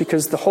foolish,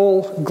 because the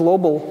whole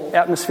global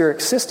atmospheric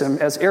system,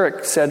 as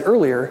Eric said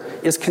earlier,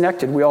 is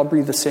connected. We all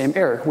breathe the same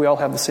air. We all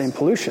have the same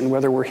pollution,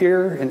 whether we're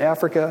here, in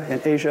Africa, in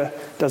Asia,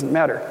 doesn't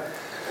matter.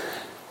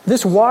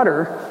 This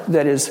water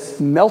that is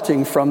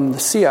melting from the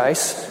sea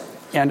ice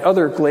and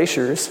other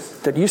glaciers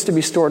that used to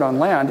be stored on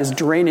land is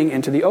draining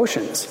into the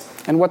oceans.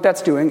 And what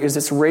that's doing is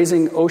it's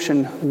raising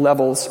ocean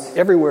levels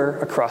everywhere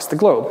across the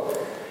globe.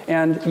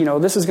 And,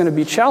 this is going to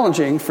be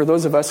challenging for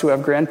those of us who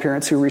have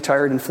grandparents who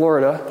retired in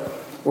Florida,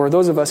 or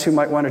those of us who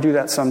might want to do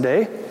that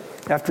someday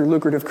after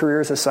lucrative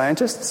careers as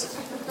scientists.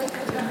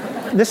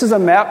 This is a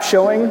map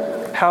showing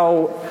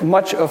how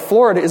much of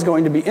Florida is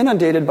going to be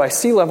inundated by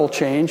sea level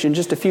change in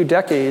just a few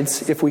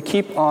decades if we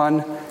keep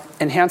on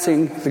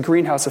enhancing the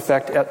greenhouse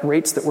effect at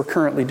rates that we're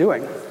currently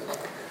doing.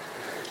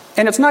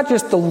 And it's not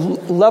just the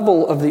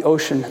level of the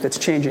ocean that's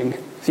changing.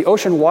 The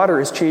ocean water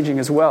is changing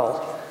as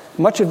well.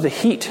 Much of the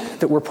heat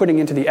that we're putting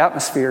into the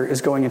atmosphere is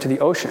going into the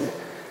ocean.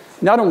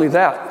 Not only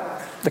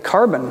that, the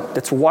carbon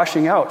that's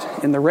washing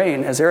out in the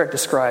rain, as Eric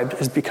described,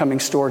 is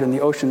becoming stored in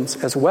the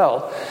oceans as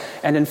well.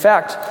 And in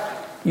fact,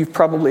 you've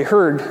probably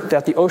heard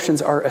that the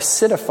oceans are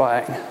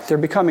acidifying. They're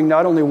becoming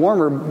not only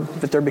warmer,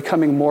 but they're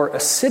becoming more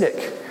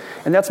acidic.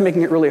 And that's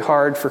making it really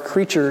hard for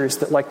creatures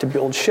that like to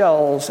build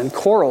shells and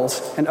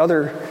corals and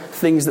other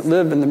things that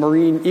live in the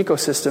marine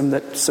ecosystem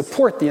that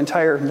support the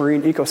entire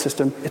marine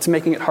ecosystem. It's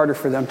making it harder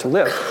for them to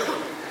live.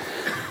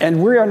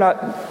 And we are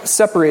not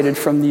separated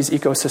from these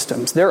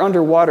ecosystems. They're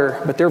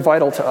underwater, but they're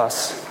vital to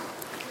us.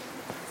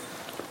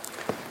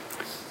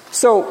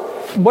 So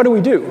what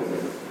do?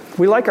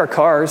 We like our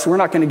cars. We're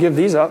not going to give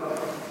these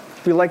up.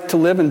 We like to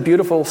live in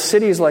beautiful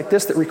cities like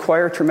this that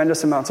require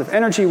tremendous amounts of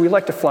energy. We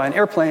like to fly in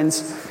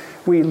airplanes.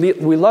 We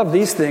love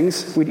these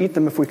things. We'd eat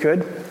them if we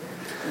could.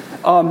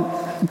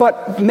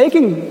 But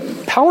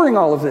powering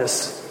all of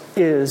this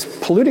is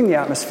polluting the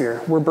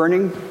atmosphere. We're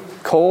burning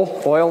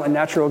coal, oil, and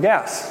natural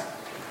gas.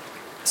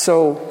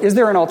 So is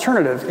there an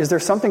alternative? Is there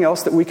something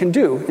else that we can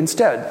do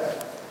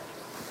instead?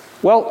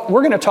 Well,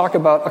 we're going to talk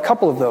about a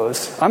couple of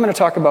those. I'm going to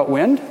talk about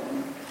wind.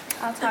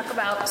 I'll talk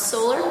about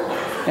solar.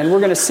 And we're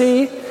going to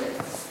see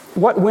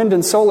what wind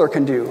and solar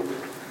can do.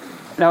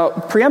 Now,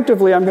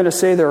 preemptively, I'm going to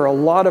say there are a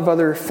lot of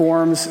other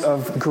forms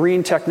of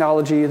green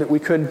technology that we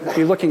could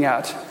be looking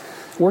at.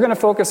 We're going to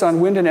focus on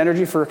wind and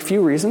energy for a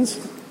few reasons.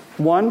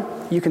 One,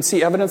 you can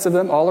see evidence of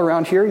them all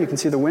around here. You can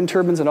see the wind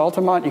turbines in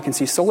Altamont. You can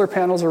see solar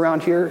panels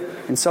around here.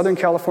 In Southern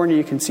California,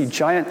 you can see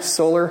giant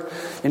solar,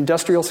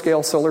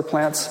 industrial-scale solar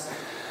plants.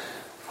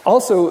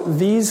 Also,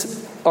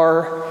 these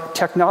are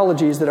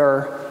technologies that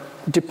are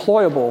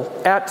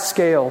deployable at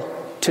scale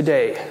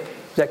today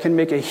that can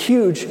make a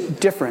huge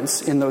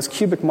difference in those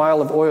cubic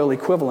mile of oil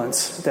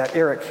equivalents that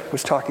Eric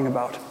was talking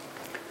about.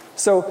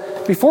 So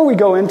before we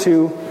go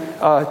into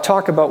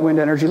talk about wind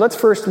energy, let's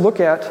first look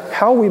at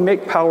how we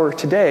make power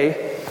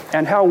today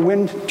and how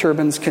wind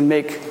turbines can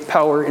make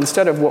power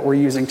instead of what we're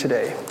using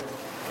today.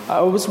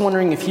 I was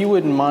wondering if you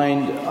wouldn't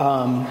mind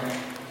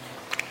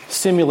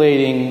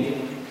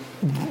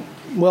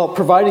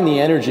providing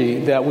the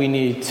energy that we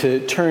need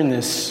to turn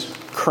this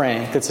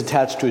crank that's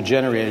attached to a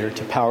generator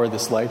to power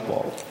this light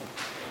bulb.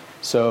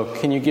 So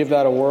can you give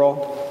that a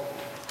whirl?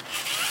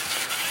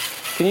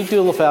 Can you do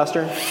a little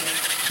faster?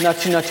 Not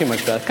too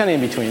much fast. Kind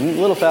of in between. A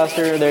little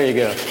faster. There you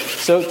go.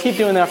 So keep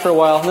doing that for a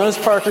while.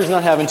 Notice Parker's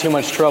not having too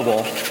much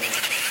trouble.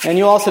 And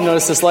you also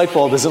notice this light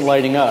bulb isn't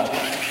lighting up.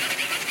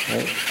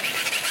 Right?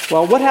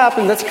 Well, what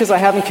happens? That's because I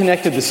haven't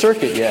connected the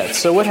circuit yet.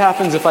 So what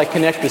happens if I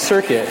connect the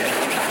circuit?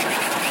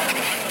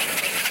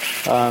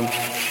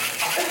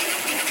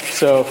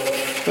 So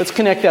let's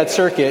connect that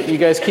circuit. You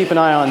guys keep an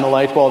eye on the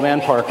light bulb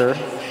and Parker.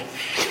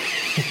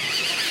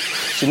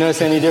 Did you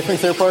notice any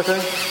difference there, Parker?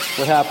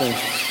 What happened?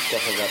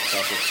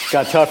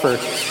 Got tougher.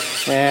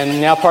 And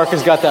now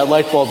Parker's got that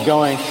light bulb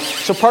going.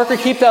 So Parker,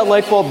 keep that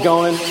light bulb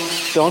going.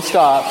 Don't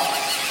stop.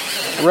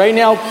 Right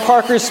now,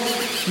 Parker's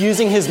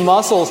using his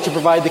muscles to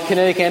provide the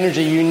kinetic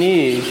energy you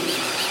need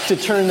to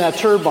turn that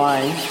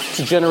turbine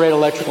to generate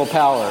electrical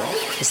power.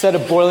 Instead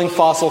of boiling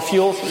fossil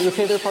fuels. Are you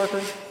okay there,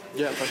 Parker?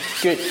 Yeah.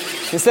 Good.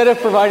 Instead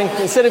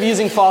of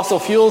using fossil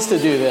fuels to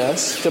do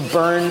this, to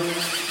burn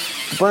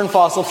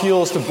fossil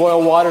fuels to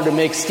boil water to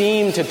make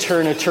steam to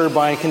turn a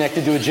turbine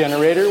connected to a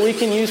generator, we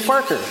can use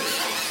Parker.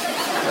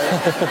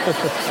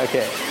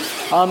 Okay.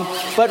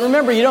 But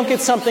remember, you don't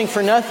get something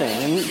for nothing.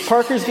 And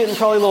Parker's getting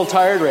probably a little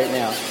tired right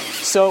now.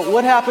 So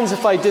what happens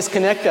if I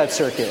disconnect that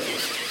circuit?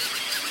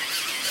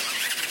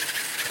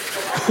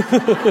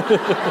 Did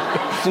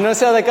you notice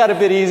how that got a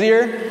bit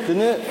easier?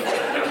 Didn't it?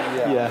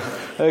 Yeah.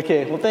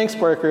 Okay. Well, thanks,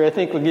 Parker. I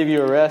think we'll give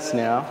you a rest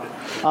now.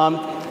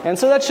 And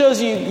so that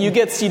shows you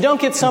don't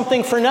get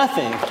something for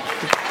nothing.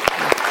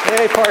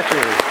 Hey,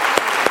 Parker.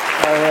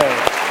 All right.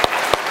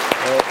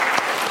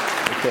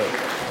 Okay.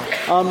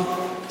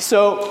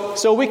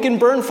 So we can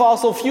burn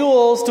fossil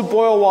fuels to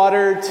boil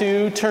water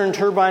to turn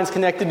turbines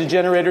connected to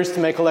generators to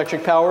make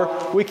electric power.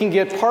 We can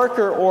get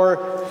Parker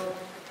or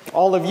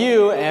all of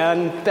you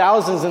and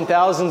thousands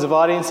of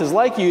audiences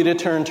like you to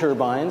turn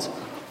turbines.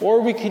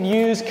 Or we could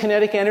use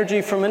kinetic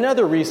energy from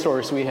another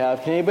resource we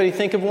have. Can anybody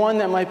think of one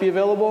that might be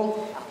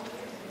available?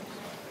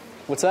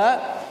 What's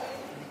that?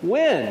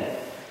 Wind.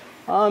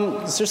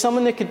 Is there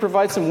someone that could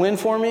provide some wind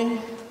for me?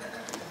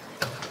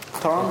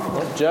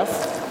 Tom?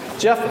 Jeff?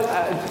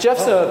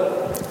 Jeff's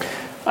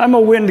I'm a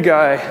wind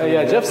guy. Oh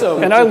yeah, Jeff's a.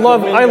 And I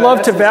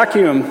love to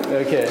vacuum.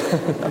 Okay.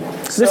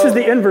 This is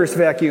the inverse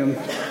vacuum.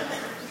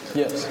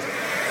 Yes.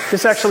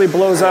 This actually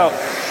blows out.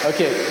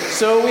 Okay.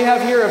 So we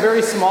have here a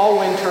very small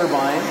wind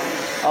turbine,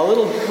 a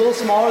little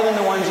smaller than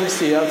the ones you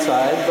see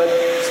outside, but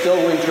still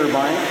a wind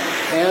turbine.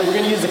 And we're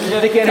going to use the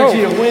kinetic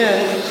energy of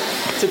wind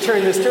to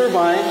turn this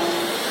turbine.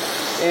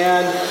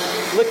 And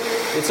look,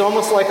 it's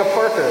almost like a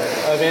Parker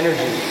of energy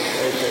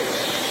right there.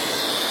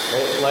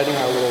 Right, lighting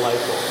our little light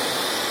bulb.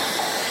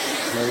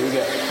 There you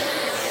go.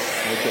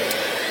 Okay.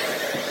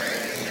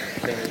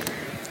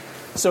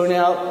 So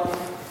now,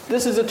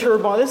 this is a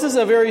turbine. This is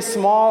a very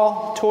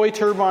small toy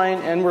turbine,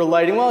 and we're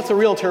lighting. Well, it's a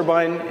real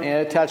turbine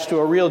attached to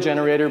a real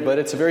generator, but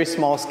it's a very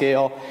small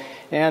scale.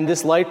 And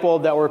this light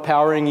bulb that we're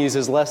powering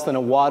uses less than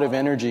a watt of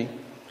energy.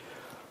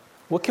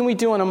 What can we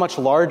do on a much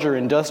larger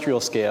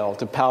industrial scale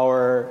to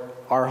power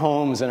our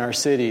homes and our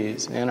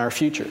cities and our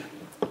future?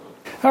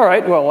 All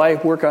right, well, I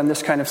work on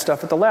this kind of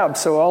stuff at the lab,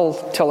 so I'll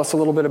tell us a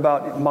little bit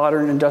about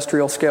modern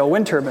industrial scale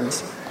wind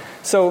turbines.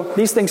 So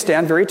these things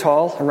stand very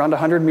tall, around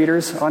 100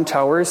 meters on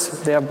towers.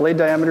 They have blade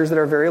diameters that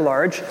are very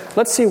large.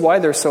 Let's see why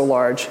they're so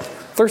large.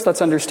 First, let's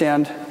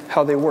understand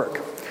how they work.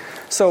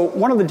 So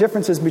one of the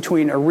differences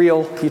between a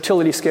real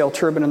utility scale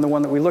turbine and the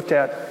one that we looked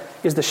at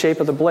is the shape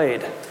of the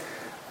blade.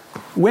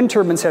 Wind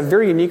turbines have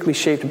very uniquely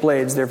shaped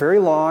blades. They're very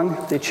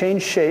long. They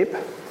change shape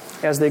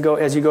as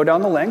you go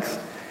down the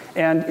length.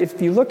 And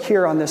if you look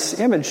here on this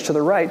image to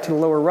the right, to the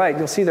lower right,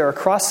 you'll see there are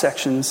cross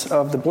sections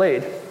of the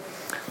blade.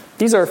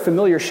 These are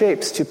familiar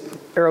shapes to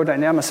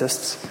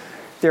aerodynamicists.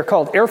 They're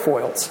called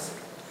airfoils.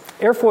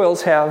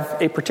 Airfoils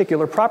have a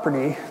particular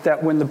property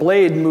that when the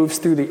blade moves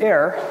through the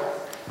air,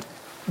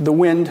 the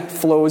wind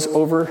flows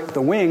over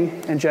the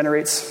wing and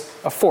generates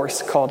a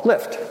force called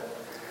lift.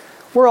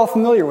 We're all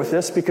familiar with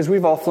this because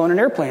we've all flown in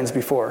airplanes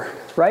before,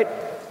 right?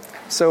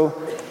 So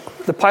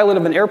the pilot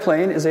of an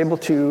airplane is able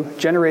to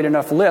generate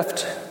enough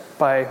lift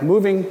by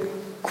moving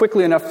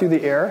quickly enough through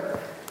the air,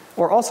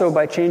 or also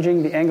by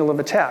changing the angle of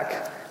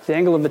attack. The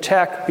angle of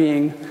attack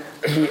being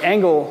the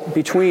angle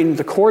between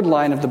the chord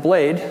line of the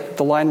blade,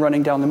 the line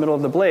running down the middle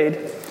of the blade,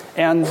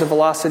 and the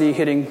velocity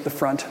hitting the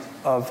front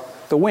of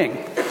the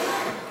wing.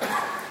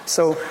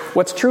 So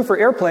what's true for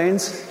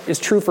airplanes is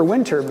true for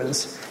wind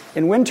turbines.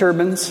 In wind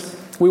turbines,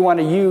 we want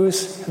to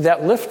use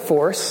that lift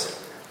force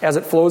as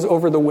it flows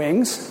over the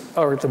wings,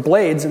 or the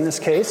blades in this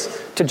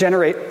case, to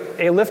generate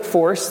a lift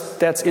force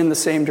that's in the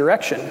same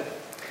direction.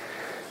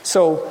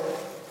 So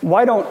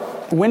why don't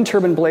wind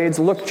turbine blades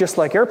look just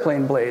like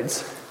airplane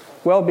blades?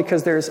 Well,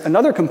 because there's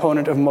another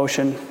component of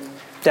motion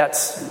that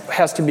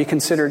has to be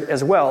considered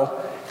as well.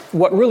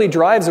 What really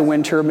drives a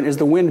wind turbine is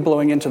the wind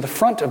blowing into the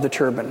front of the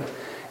turbine.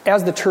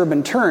 As the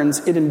turbine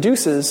turns, it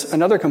induces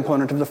another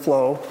component of the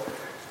flow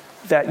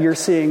that you're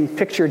seeing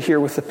pictured here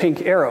with the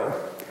pink arrow.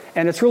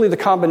 And it's really the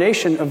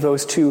combination of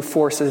those two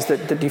forces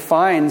that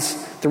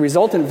defines the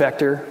resultant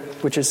vector,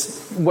 which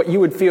is what you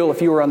would feel if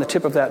you were on the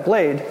tip of that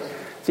blade.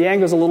 The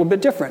angle is a little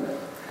bit different.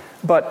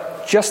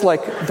 But just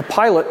like the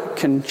pilot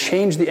can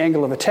change the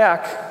angle of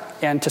attack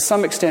and to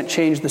some extent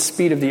change the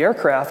speed of the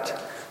aircraft,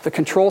 the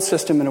control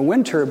system in a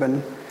wind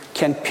turbine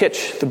can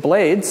pitch the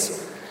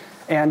blades.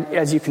 And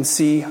as you can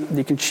see,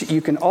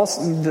 you can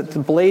also the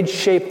blade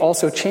shape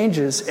also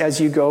changes as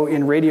you go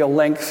in radial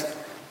length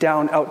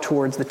down out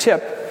towards the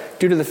tip,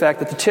 due to the fact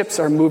that the tips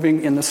are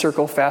moving in the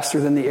circle faster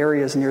than the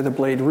areas near the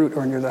blade root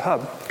or near the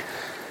hub.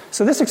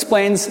 So this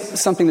explains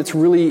something that's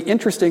really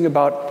interesting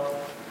about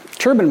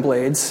turbine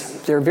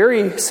blades. They're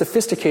very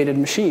sophisticated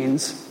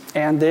machines,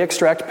 and they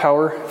extract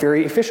power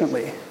very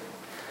efficiently.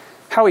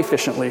 How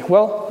efficiently?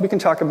 Well, we can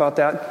talk about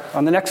that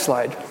on the next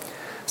slide.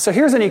 So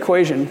here's an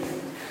equation.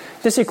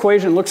 This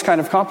equation looks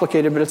kind of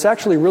complicated, but it's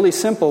actually really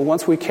simple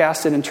once we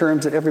cast it in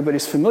terms that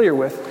everybody's familiar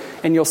with.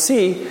 And you'll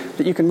see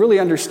that you can really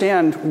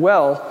understand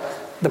well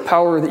the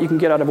power that you can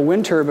get out of a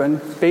wind turbine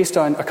based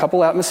on a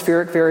couple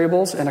atmospheric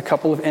variables and a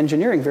couple of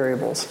engineering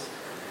variables.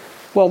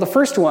 Well, the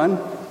first one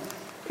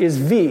is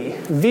V.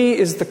 V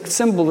is the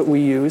symbol that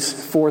we use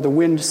for the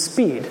wind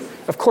speed.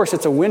 Of course,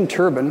 it's a wind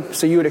turbine,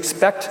 so you would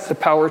expect the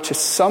power to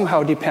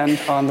somehow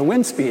depend on the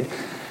wind speed.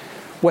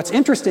 What's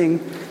interesting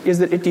is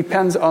that it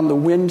depends on the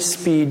wind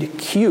speed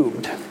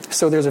cubed.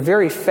 So there's a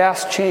very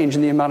fast change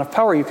in the amount of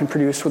power you can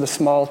produce with a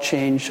small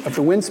change of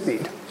the wind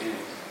speed.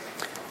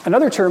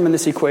 Another term in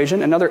this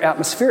equation, another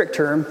atmospheric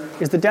term,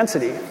 is the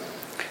density.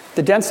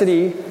 The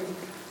density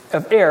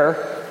of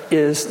air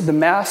is the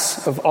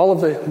mass of all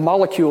of the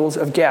molecules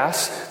of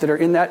gas that are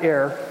in that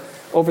air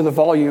over the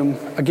volume,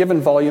 a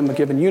given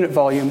unit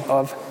volume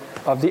of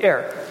the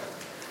air.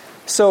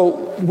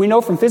 So we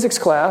know from physics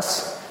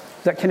class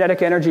that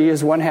kinetic energy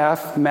is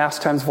 1/2 mass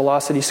times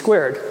velocity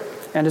squared.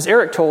 And as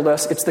Eric told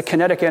us, it's the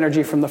kinetic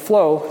energy from the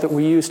flow that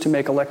we use to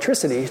make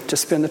electricity to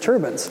spin the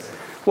turbines.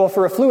 Well,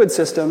 for a fluid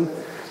system,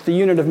 the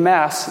unit of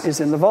mass is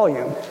in the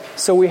volume.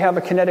 So we have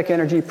a kinetic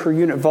energy per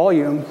unit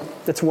volume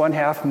that's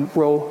 1/2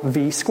 rho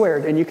v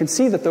squared. And you can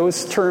see that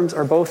those terms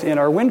are both in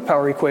our wind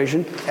power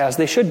equation, as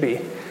they should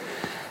be.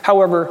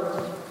 However,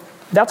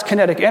 that's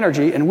kinetic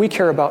energy, and we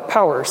care about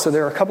power. So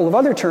there are a couple of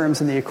other terms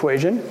in the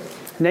equation,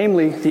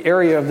 namely the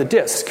area of the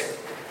disk,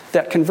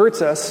 that converts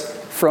us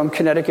from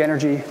kinetic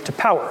energy to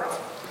power.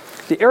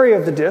 The area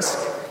of the disk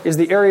is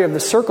the area of the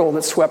circle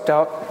that's swept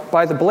out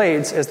by the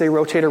blades as they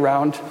rotate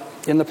around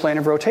in the plane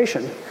of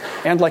rotation.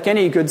 And like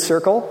any good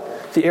circle,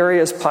 the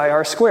area is pi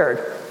r squared.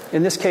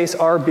 In this case,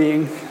 r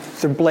being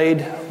the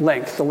blade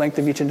length, the length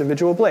of each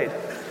individual blade.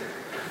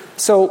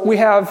 So we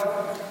have,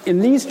 in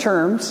these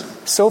terms,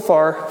 so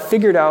far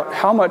figured out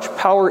how much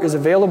power is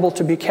available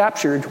to be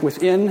captured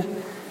within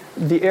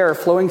the air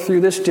flowing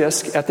through this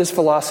disk at this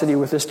velocity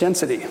with this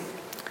density.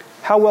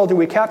 How well do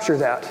we capture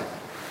that?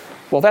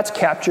 Well, that's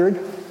captured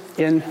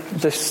in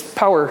this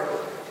power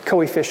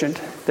coefficient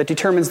that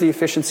determines the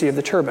efficiency of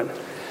the turbine.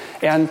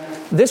 And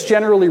this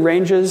generally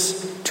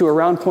ranges to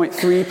around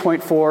 0.3,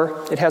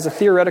 0.4. It has a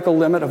theoretical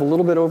limit of a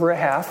little bit over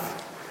 1/2.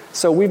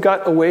 So we've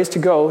got a ways to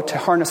go to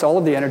harness all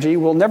of the energy.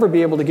 We'll never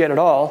be able to get it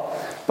all,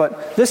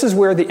 but this is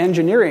where the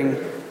engineering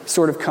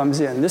sort of comes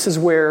in. This is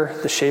where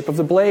the shape of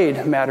the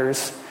blade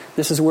matters.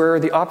 This is where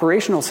the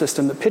operational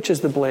system that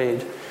pitches the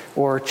blade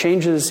or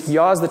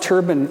yaws the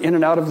turbine in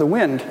and out of the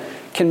wind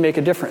can make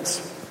a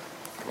difference.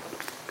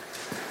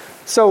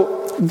 So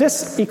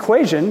this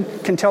equation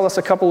can tell us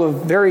a couple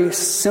of very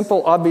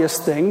simple, obvious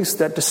things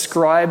that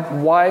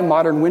describe why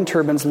modern wind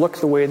turbines look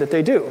the way that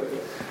they do.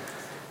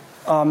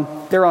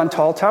 They're on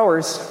tall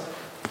towers.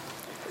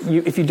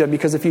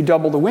 Because if you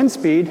double the wind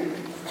speed,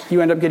 you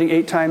end up getting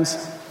 8 times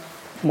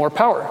more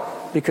power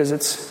because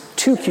it's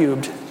 2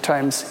 cubed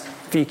times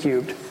v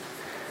cubed.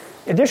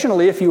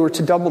 Additionally, if you were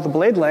to double the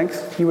blade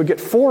length, you would get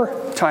 4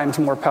 times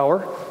more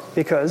power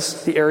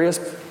because the area is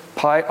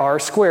pi r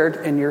squared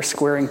and you're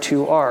squaring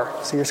 2r.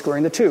 So you're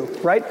squaring the 2,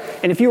 right?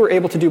 And if you were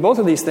able to do both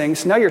of these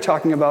things, now you're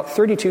talking about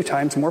 32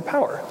 times more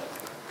power.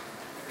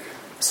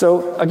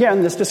 So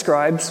again, this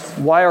describes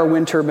why our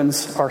wind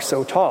turbines are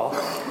so tall.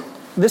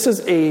 This is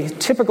a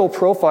typical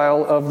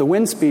profile of the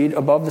wind speed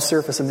above the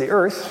surface of the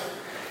Earth.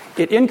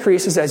 It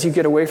increases as you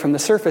get away from the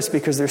surface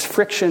because there's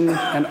friction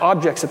and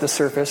objects at the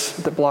surface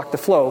that block the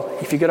flow.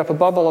 If you get up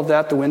above all of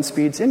that, the wind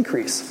speeds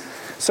increase.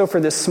 So for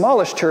this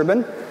smallish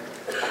turbine,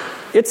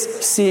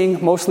 it's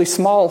seeing mostly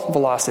small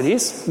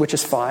velocities, which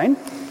is fine.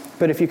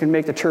 But if you can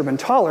make the turbine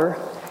taller,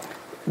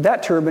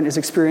 that turbine is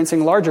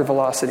experiencing larger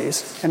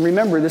velocities. And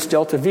remember, this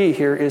delta V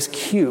here is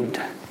cubed.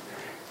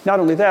 Not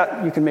only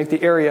that, you can make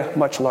the area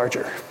much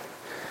larger.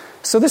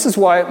 So this is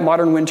why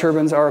modern wind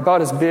turbines are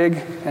about as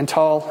big and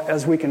tall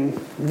as we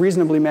can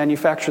reasonably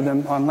manufacture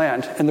them on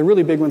land. And the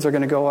really big ones are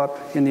going to go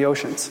up in the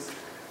oceans.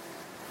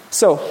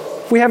 So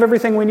we have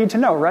everything we need to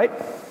know, right?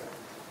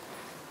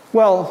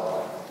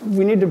 Well,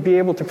 we need to be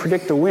able to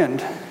predict the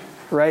wind,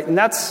 right?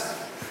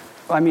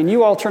 And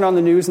you all turn on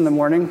the news in the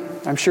morning.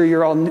 I'm sure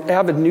you're all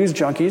avid news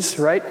junkies,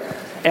 right?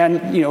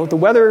 And, the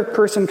weather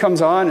person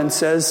comes on and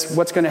says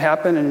what's going to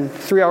happen, and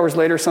 3 hours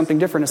later something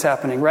different is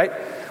happening, right?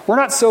 We're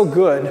not so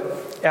good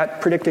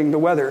at predicting the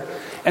weather,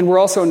 and we're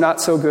also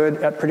not so good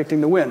at predicting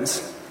the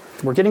winds.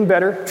 We're getting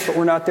better, but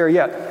we're not there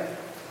yet.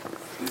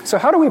 So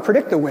how do we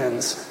predict the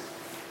winds?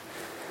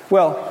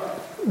 Well,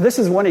 this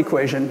is one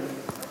equation.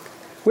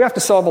 We have to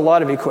solve a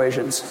lot of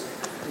equations.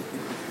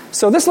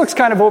 So this looks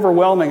kind of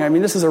overwhelming.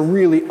 This is a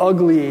really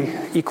ugly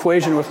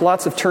equation with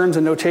lots of terms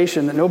and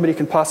notation that nobody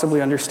can possibly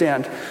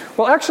understand.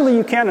 Well, actually,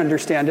 you can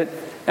understand it,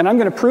 and I'm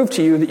going to prove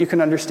to you that you can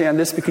understand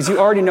this because you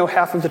already know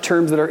half of the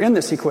terms that are in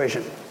this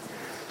equation.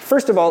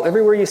 First of all,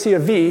 everywhere you see a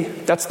V,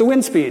 that's the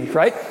wind speed,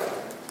 right?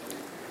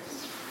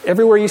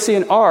 Everywhere you see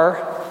an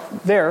R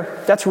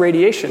there, that's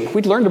radiation.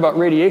 We'd learned about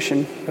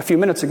radiation a few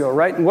minutes ago,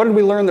 right? And what did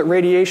we learn that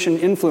radiation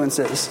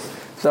influences?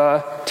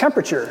 The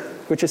temperature,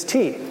 which is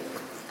T.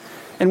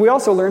 And we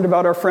also learned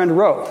about our friend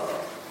rho.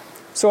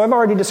 So I've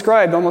already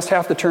described almost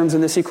half the terms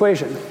in this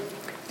equation.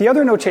 The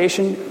other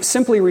notation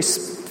simply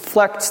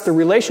reflects the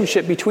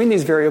relationship between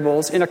these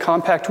variables in a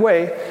compact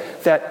way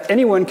that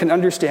anyone can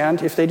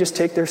understand if they just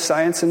take their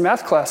science and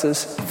math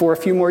classes for a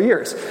few more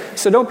years.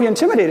 So don't be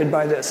intimidated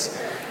by this.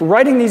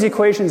 Writing these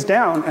equations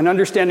down and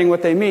understanding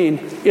what they mean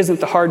isn't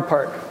the hard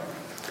part.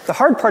 The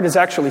hard part is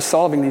actually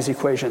solving these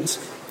equations.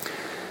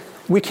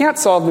 We can't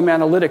solve them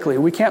analytically.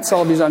 We can't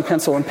solve these on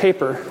pencil and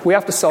paper. We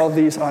have to solve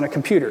these on a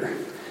computer.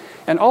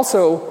 And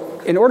also,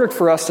 in order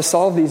for us to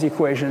solve these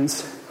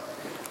equations,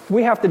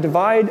 we have to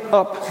divide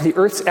up the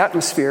Earth's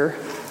atmosphere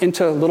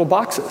into little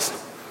boxes.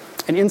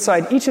 And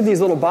inside each of these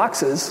little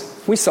boxes,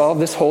 we solve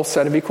this whole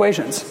set of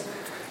equations.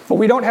 But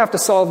we don't have to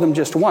solve them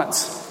just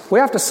once. We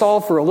have to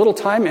solve for a little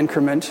time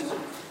increment,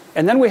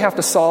 and then we have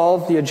to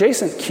solve the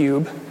adjacent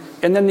cube,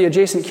 and then the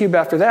adjacent cube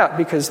after that,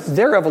 because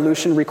their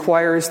evolution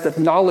requires the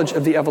knowledge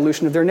of the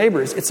evolution of their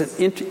neighbors. It's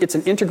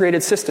an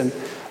integrated system.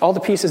 All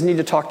the pieces need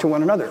to talk to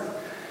one another.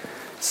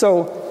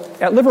 So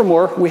at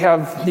Livermore, we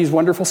have these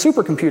wonderful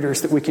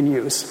supercomputers that we can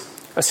use.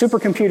 A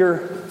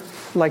supercomputer,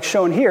 like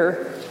shown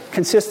here,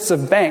 consists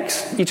of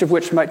banks, each of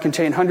which might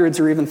contain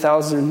hundreds or even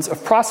thousands of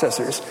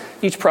processors,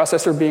 each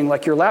processor being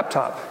like your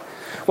laptop.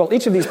 Well,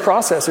 each of these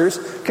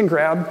processors can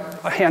grab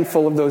a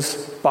handful of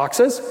those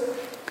boxes,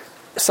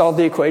 solve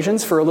the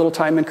equations for a little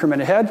time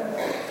increment ahead.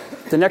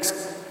 The next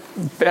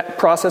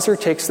processor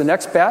takes the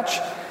next batch,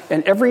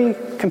 and every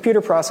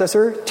computer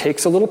processor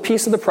takes a little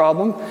piece of the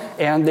problem,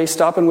 and they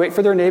stop and wait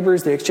for their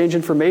neighbors, they exchange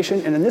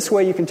information, and in this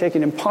way you can take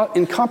an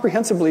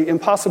incomprehensibly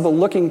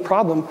impossible-looking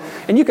problem,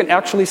 and you can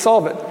actually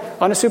solve it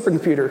on a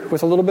supercomputer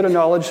with a little bit of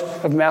knowledge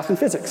of math and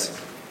physics.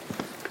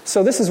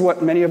 So this is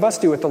what many of us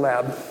do at the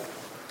lab.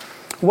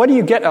 What do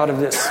you get out of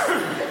this?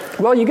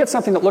 Well, you get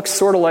something that looks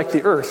sort of like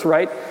the Earth,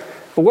 right?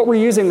 But what we're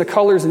using the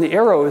colors and the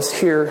arrows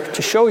here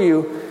to show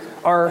you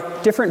are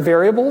different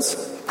variables: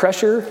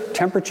 pressure,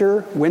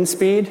 temperature, wind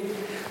speed.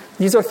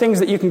 These are things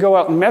that you can go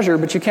out and measure,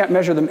 but you can't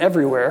measure them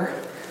everywhere.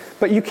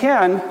 But you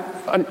can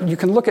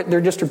look at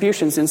their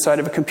distributions inside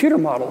of a computer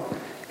model,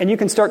 and you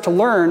can start to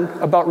learn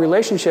about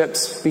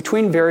relationships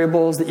between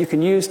variables that you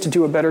can use to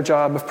do a better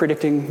job of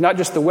predicting not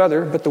just the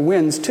weather, but the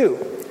winds too.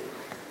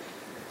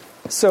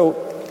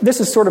 So this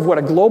is sort of what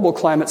a global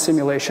climate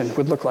simulation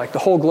would look like. The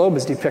whole globe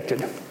is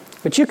depicted.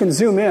 But you can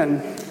zoom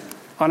in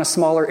on a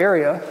smaller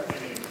area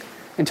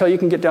until you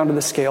can get down to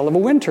the scale of a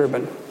wind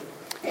turbine.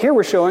 Here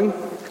we're showing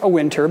a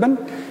wind turbine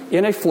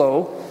in a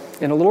flow,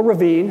 in a little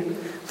ravine.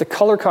 The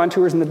color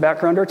contours in the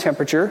background are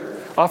temperature.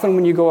 Often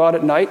when you go out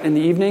at night in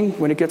the evening,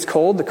 when it gets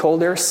cold, the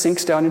cold air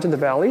sinks down into the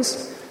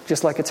valleys,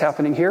 just like it's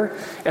happening here.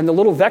 And the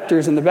little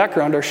vectors in the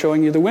background are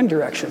showing you the wind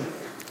direction.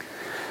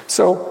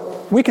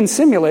 So we can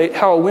simulate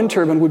how a wind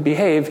turbine would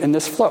behave in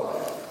this flow.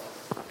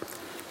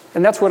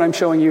 And that's what I'm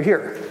showing you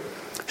here.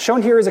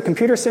 Shown here is a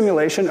computer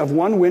simulation of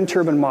one wind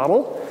turbine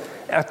model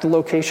at the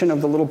location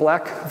of the little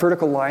black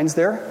vertical lines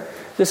there.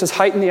 This is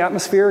height in the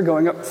atmosphere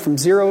going up from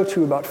 0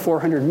 to about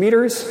 400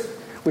 meters,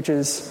 which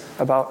is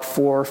about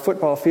 4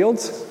 football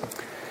fields.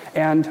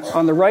 And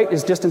on the right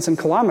is distance in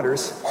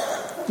kilometers.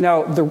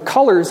 Now, the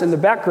colors in the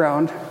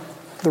background,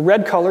 the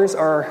red colors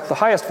are the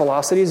highest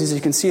velocities, as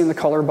you can see in the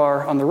color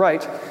bar on the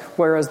right,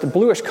 whereas the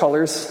bluish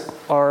colors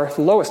are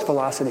the lowest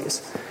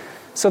velocities.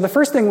 So the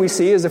first thing we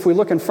see is if we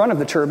look in front of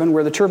the turbine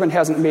where the turbine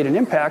hasn't made an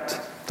impact,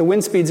 the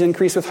wind speeds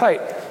increase with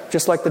height,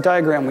 just like the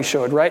diagram we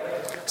showed, right?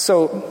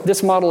 So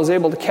this model is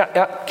able to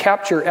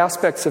capture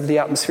aspects of the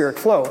atmospheric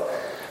flow.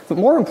 But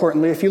more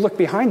importantly, if you look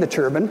behind the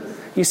turbine,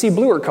 you see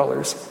bluer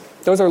colors.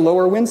 Those are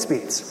lower wind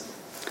speeds.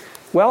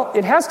 Well,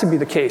 it has to be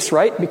the case,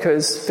 right?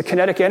 Because the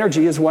kinetic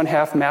energy is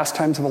 1/2 mass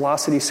times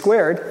velocity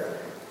squared.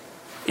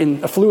 In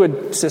a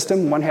fluid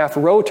system, 1/2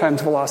 rho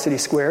times velocity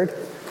squared.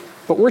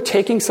 But we're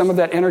taking some of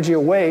that energy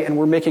away and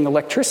we're making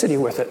electricity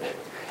with it.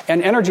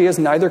 And energy is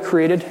neither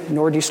created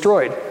nor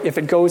destroyed. If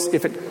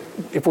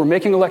we're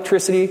making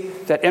electricity,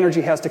 that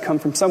energy has to come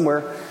from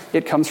somewhere.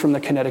 It comes from the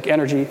kinetic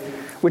energy,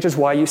 which is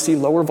why you see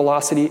lower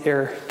velocity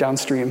air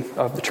downstream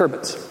of the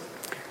turbines.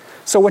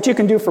 So what you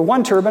can do for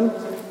one turbine,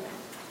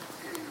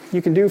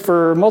 you can do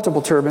for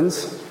multiple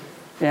turbines.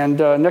 And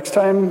next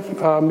time,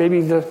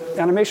 maybe the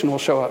animation will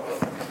show up.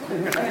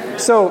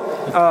 So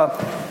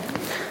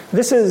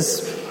this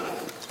is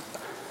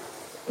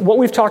what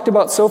we've talked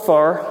about so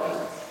far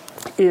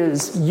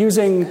is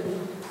using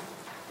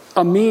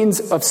a means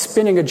of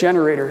spinning a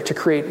generator to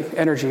create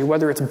energy,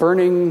 whether it's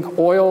burning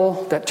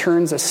oil that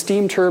turns a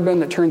steam turbine,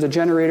 that turns a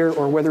generator,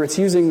 or whether it's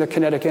using the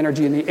kinetic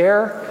energy in the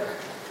air.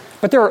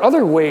 But there are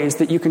other ways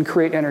that you can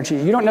create energy.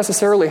 You don't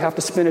necessarily have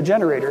to spin a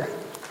generator.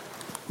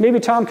 Maybe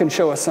Tom can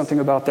show us something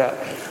about that.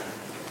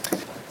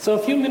 So a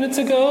few minutes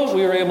ago,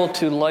 we were able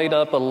to light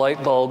up a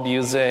light bulb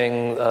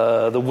using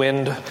the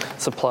wind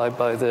supplied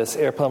by this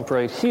air pump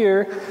right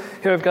here.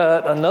 Here I've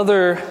got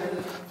another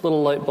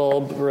little light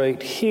bulb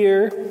right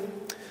here,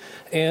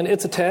 and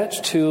it's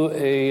attached to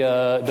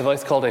a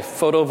device called a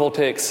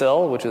photovoltaic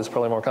cell, which is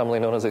probably more commonly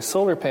known as a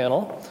solar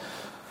panel.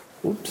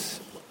 Oops.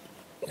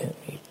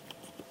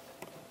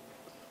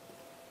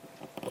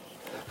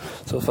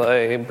 So if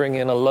I bring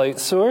in a light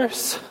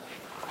source,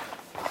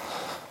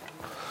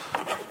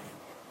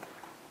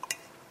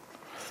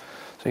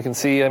 so you can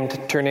see I'm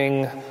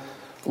turning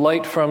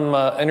light from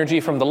energy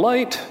from the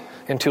light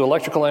into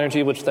electrical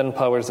energy, which then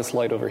powers this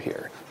light over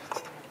here.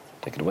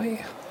 Take it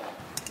away.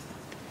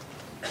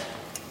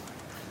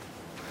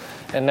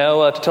 And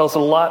now to tell us a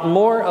lot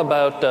more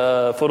about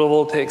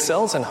photovoltaic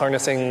cells and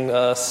harnessing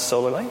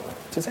solar light,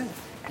 Suzanne.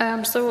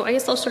 So I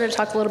guess I'll sort of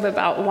talk a little bit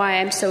about why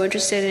I'm so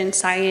interested in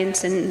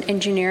science and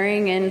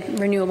engineering and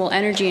renewable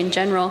energy in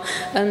general.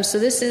 So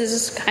this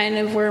is kind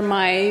of where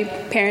my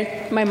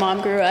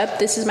mom grew up.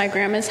 This is my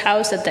grandma's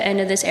house at the end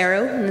of this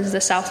arrow, and this is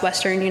the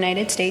southwestern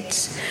United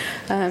States.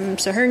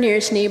 So her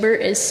nearest neighbor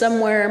is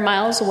somewhere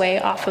miles away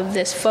off of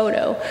this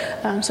photo.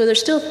 So there's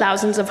still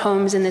thousands of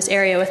homes in this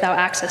area without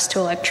access to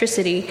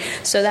electricity.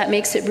 So that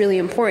makes it really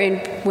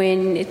important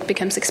when it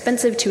becomes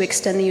expensive to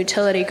extend the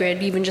utility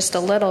grid even just a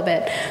little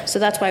bit. So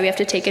that's why we have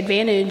to take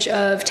advantage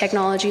of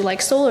technology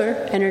like solar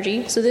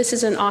energy. So this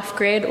is an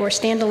off-grid or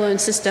standalone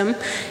system.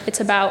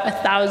 It's about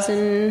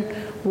 1,000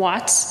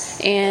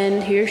 watts.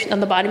 And here on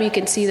the bottom you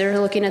can see they're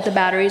looking at the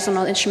batteries and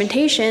all the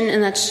instrumentation,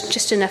 and that's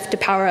just enough to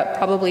power up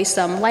probably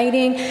some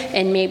lighting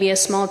and maybe a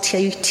small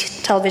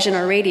television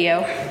or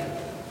radio.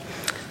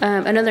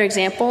 Another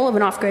example of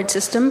an off-grid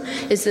system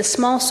is this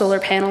small solar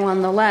panel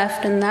on the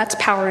left, and that's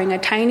powering a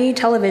tiny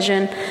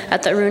television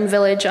at the Arun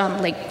village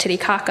on Lake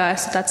Titicaca.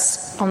 So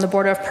that's on the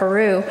border of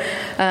Peru.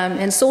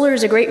 And solar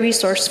is a great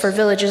resource for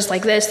villages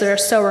like this that are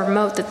so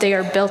remote that they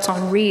are built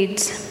on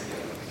reeds.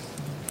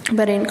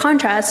 But in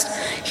contrast,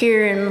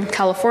 here in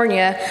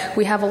California,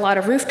 we have a lot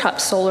of rooftop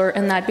solar,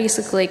 and that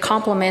basically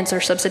complements or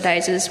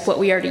subsidizes what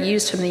we already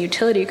use from the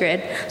utility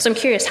grid. So I'm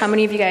curious, how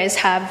many of you guys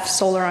have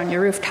solar on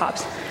your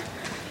rooftops?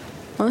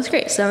 Well, that's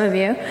great, some of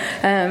you.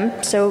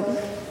 So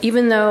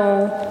even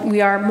though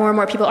more and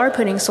more people are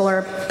putting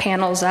solar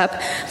panels up,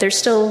 it's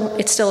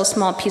still a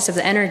small piece of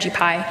the energy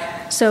pie.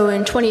 So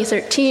in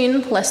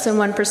 2013, less than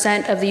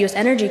 1% of the U.S.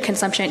 energy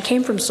consumption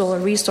came from solar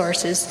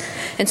resources.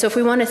 And so if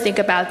we want to think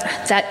about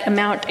that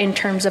amount in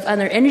terms of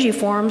other energy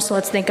forms, so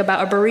let's think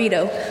about a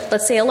burrito.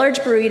 Let's say a large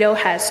burrito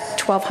has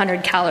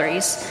 1,200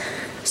 calories.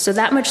 So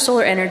that much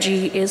solar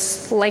energy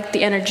is like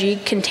the energy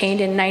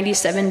contained in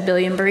 97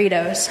 billion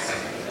burritos.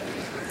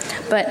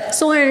 But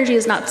solar energy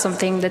is not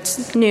something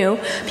that's new.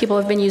 People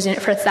have been using it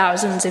for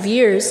thousands of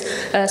years.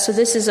 So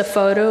this is a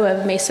photo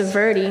of Mesa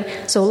Verde.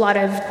 So a lot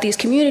of these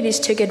communities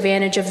took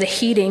advantage of the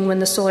heating when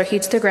the solar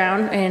heats the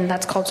ground, and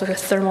that's called sort of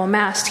thermal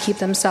mass to keep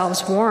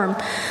themselves warm.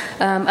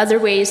 Other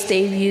ways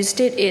they've used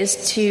it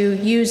is to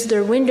use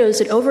their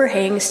windows and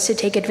overhangs to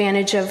take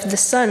advantage of the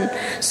sun.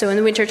 So in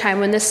the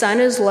wintertime, when the sun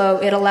is low,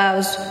 it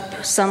allows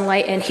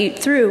sunlight and heat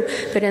through.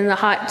 But in the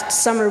hot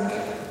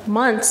summer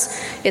months,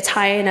 it's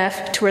high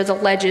enough to where the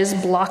ledges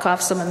block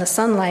off some of the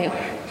sunlight.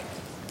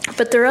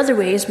 But there are other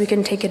ways we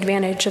can take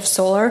advantage of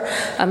solar.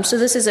 So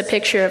this is a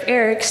picture of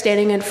Eric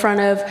standing in front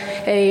of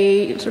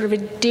a sort of a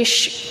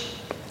dish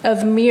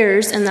of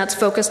mirrors, and that's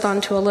focused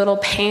onto a little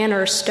pan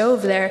or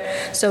stove there.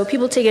 So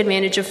people take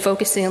advantage of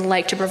focusing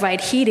light to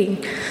provide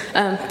heating.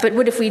 But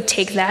what if we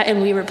take that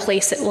and we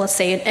replace it, let's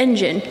say, an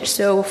engine?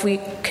 So if we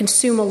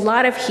consume a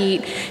lot of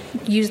heat,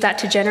 use that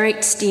to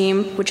generate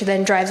steam, which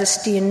then drives a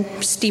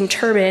steam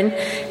turbine,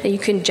 and you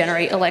can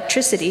generate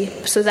electricity.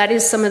 So that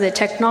is some of the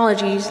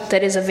technology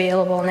that is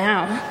available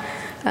now.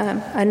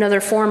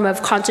 Another form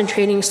of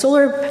concentrating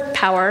solar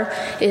power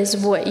is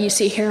what you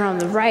see here on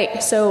the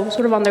right. So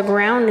sort of on the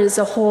ground is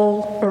a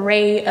whole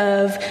array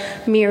of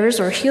mirrors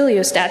or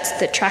heliostats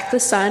that track the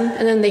sun,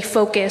 and then they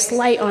focus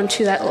light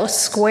onto that little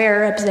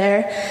square up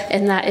there,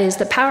 and that is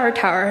the power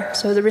tower.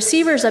 So the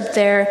receivers up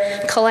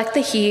there collect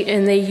the heat,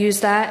 and they use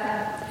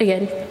that,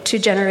 again, to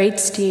generate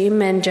steam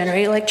and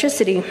generate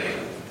electricity.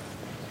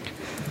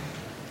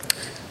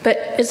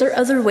 But is there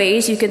other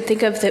ways you can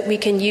think of that we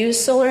can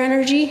use solar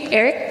energy?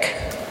 Eric?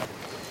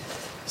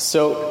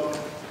 So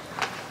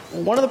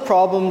one of the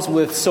problems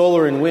with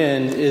solar and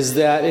wind is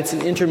that it's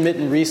an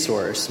intermittent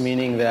resource,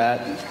 meaning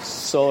that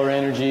solar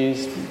energy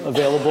is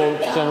available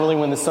generally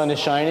when the sun is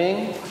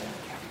shining,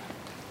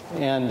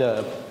 and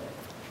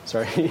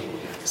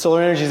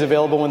solar energy is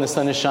available when the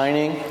sun is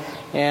shining,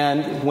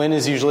 and wind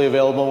is usually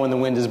available when the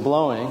wind is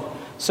blowing.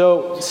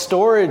 So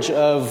storage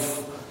of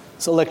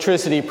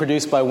electricity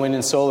produced by wind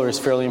and solar is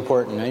fairly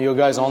important. Now, you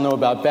guys all know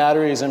about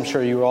batteries. I'm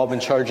sure you've all been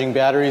charging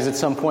batteries at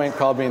some point,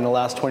 probably in the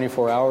last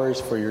 24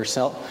 hours for your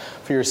cell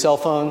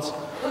phones.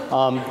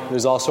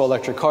 There's also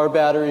electric car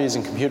batteries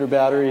and computer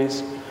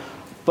batteries.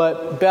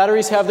 But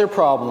batteries have their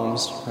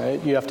problems,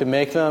 right? You have to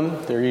make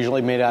them. They're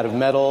usually made out of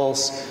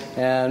metals.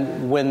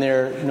 And when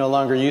they're no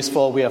longer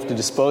useful, we have to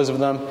dispose of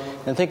them.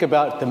 And think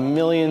about the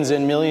millions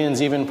and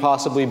millions, even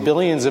possibly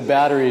billions of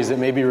batteries that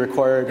may be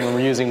required when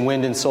we're using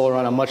wind and solar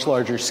on a much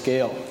larger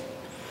scale.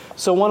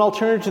 So one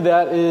alternative to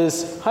that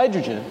is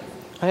hydrogen.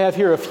 I have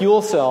here a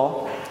fuel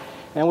cell.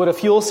 And what a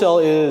fuel cell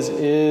is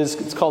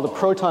it's called a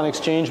proton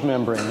exchange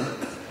membrane.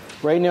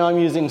 Right now I'm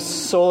using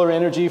solar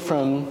energy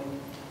from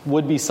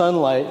would-be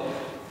sunlight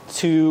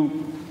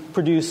to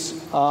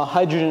produce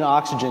hydrogen and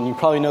oxygen. You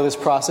probably know this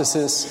process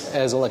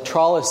as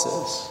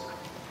electrolysis.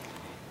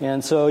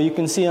 And so you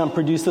can see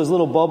those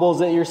little bubbles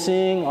that you're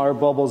seeing are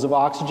bubbles of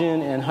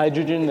oxygen and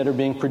hydrogen that are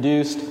being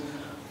produced.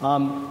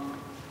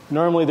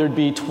 Normally there'd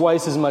be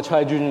twice as much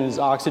hydrogen as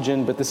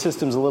oxygen, but the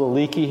system's a little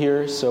leaky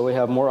here, so we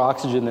have more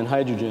oxygen than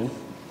hydrogen.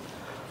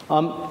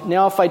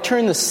 Now if I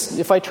turn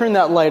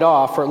that light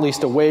off, or at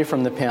least away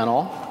from the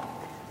panel,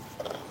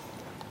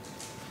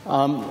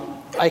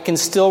 I can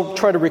still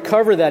try to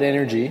recover that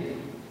energy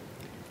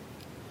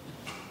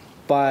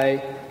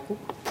by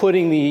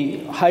putting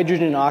the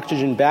hydrogen and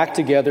oxygen back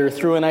together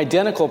through an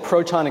identical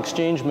proton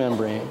exchange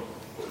membrane.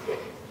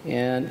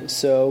 And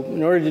so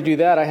in order to do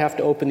that, I have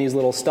to open these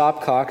little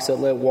stopcocks that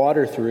let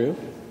water through.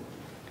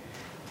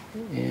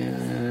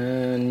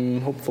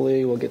 And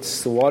hopefully we'll get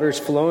the water's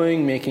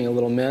flowing, making a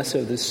little mess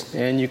of this.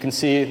 And you can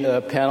see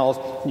the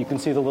panel, you can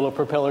see the little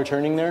propeller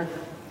turning there.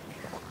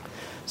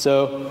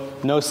 So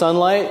no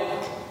sunlight,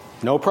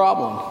 no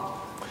problem.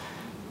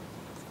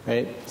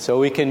 Right? So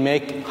we can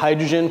make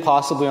hydrogen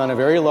possibly on a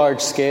very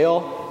large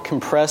scale,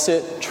 compress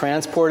it,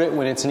 transport it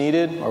when it's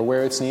needed or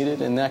where it's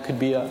needed, and that could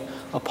be a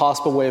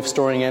possible way of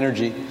storing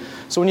energy.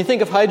 So when you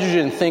think of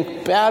hydrogen,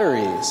 think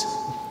batteries.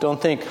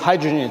 Don't think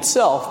hydrogen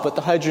itself, but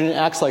the hydrogen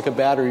acts like a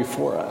battery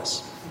for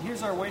us.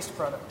 Here's our waste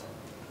product.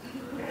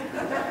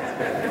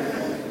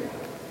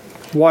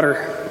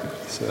 Water.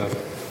 So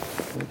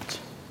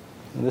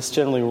this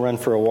generally will run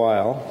for a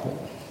while.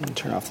 Let me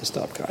turn off the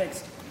stopcock.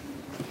 Thanks.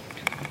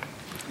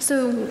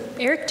 So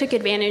Eric took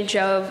advantage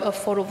of a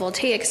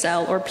photovoltaic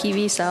cell or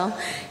PV cell,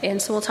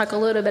 and so we'll talk a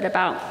little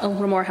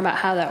more about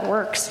how that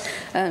works.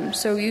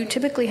 So you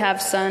typically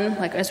have sun,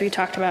 like as we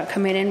talked about,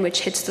 coming in,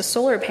 which hits the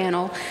solar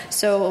panel.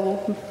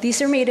 So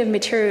these are made of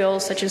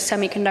materials such as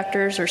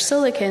semiconductors or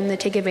silicon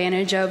that take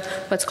advantage of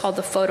what's called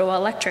the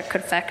photoelectric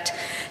effect.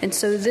 And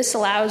so this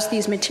allows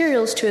these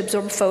materials to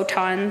absorb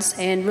photons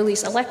and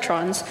release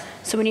electrons.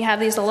 So when you have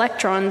these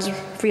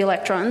free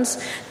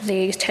electrons,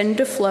 they tend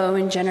to flow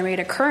and generate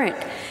a current.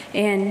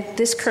 And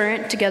this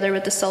current, together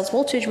with the cell's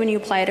voltage, when you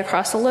apply it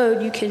across a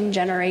load, you can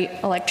generate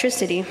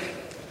electricity.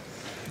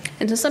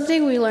 And so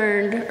something we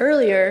learned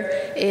earlier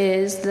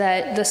is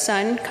that the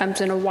sun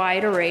comes in a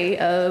wide array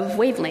of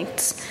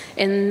wavelengths.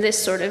 And this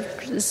sort of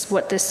is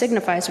what this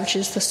signifies, which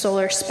is the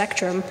solar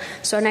spectrum.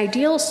 So an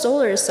ideal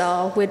solar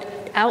cell would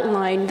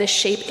outline the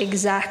shape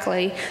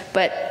exactly,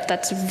 but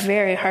that's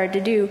very hard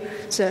to do.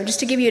 So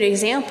just to give you an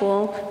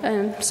example,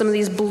 some of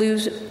these blue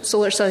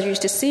solar cells you're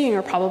used to seeing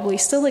are probably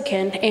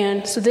silicon.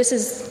 And so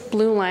this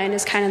blue line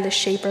is kind of the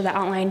shape or the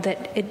outline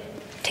that it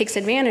takes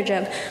advantage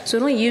of. So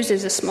it only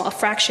uses a small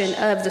fraction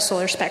of the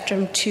solar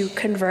spectrum to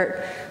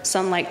convert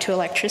sunlight to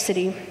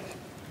electricity.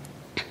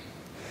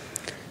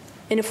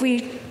 And if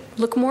we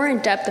look more in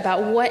depth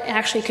about what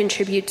actually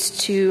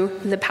contributes to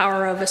the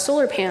power of a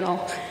solar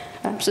panel,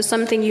 so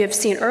something you have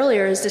seen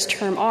earlier is this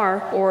term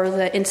R, or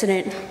the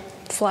incident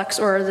flux,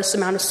 or this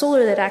amount of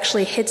solar that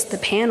actually hits the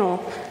panel.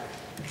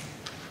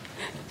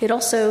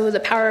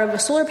 The power of a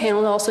solar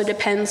panel also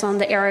depends on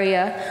the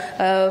area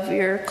of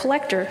your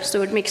collector.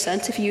 So it makes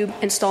sense if you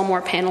install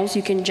more panels,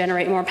 you can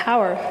generate more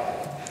power.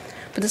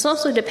 But this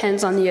also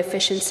depends on the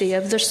efficiency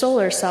of the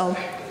solar cell.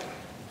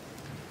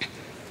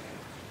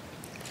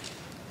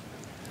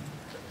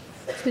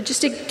 So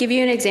just to give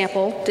you an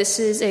example, this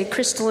is a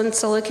crystalline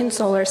silicon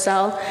solar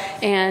cell,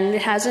 and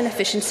it has an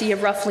efficiency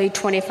of roughly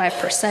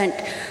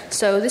 25%.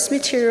 So this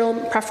material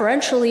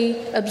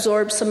preferentially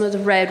absorbs some of the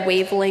red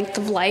wavelength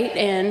of light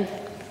and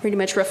pretty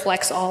much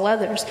reflects all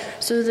others.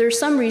 So there's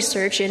some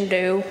research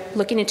into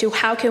looking into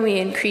how can we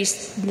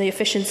increase the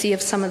efficiency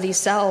of some of these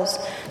cells.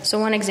 So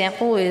one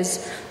example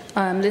is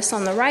this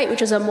on the right,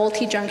 which is a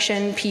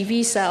multi-junction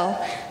PV cell.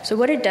 So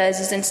what it does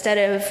is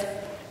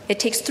it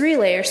takes 3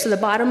 layers. So the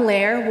bottom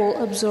layer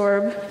will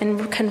absorb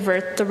and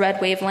convert the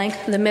red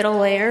wavelength. The middle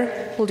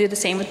layer will do the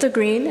same with the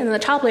green, and the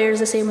top layer is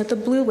the same with the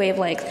blue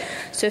wavelength.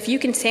 So if you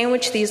can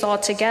sandwich these all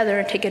together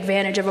and take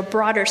advantage of a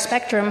broader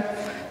spectrum,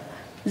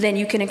 then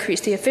you can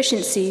increase the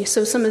efficiency.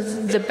 So some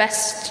of the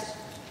best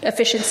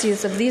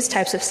efficiencies of these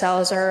types of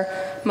cells are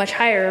much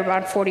higher,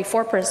 around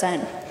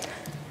 44%.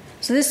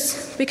 So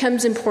this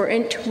becomes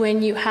important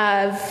when you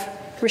have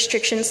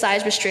restrictions,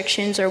 size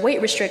restrictions, or weight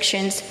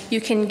restrictions.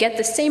 You can get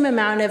the same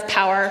amount of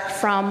power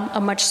from a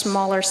much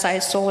smaller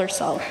size solar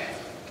cell.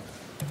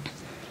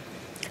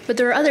 But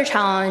there are other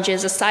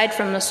challenges aside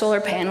from the solar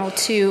panel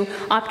to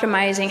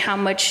optimizing how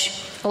much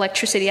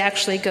electricity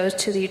actually goes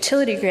to the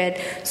utility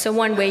grid. So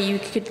one way you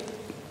could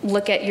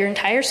look at your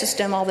entire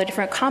system, all the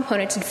different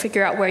components, and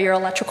figure out where your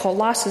electrical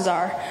losses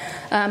are.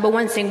 But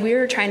one thing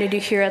we're trying to do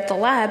here at the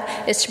lab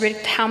is to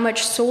predict how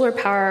much solar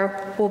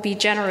power will be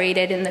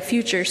generated in the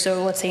future.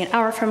 So let's say an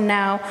hour from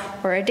now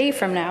or a day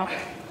from now.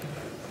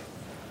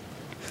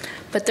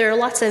 But there are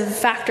lots of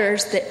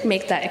factors that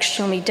make that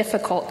extremely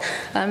difficult.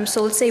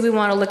 So let's say we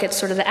want to look at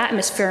sort of the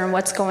atmosphere and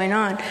what's going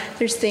on.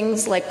 There's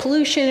things like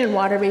pollution and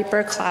water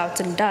vapor,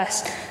 clouds, and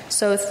dust.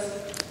 So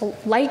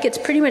light gets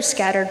pretty much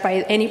scattered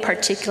by any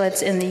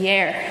particulates in the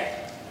air.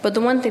 But the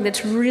one thing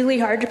that's really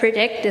hard to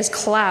predict is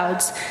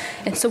clouds.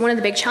 And so one of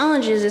the big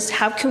challenges is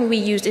how can we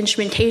use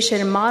instrumentation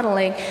and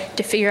modeling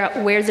to figure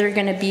out where they're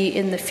going to be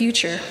in the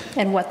future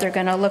and what they're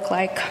going to look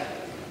like.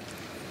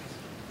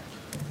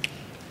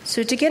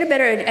 So to get a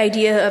better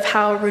idea of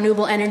how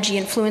renewable energy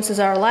influences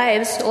our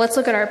lives, let's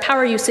look at our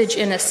power usage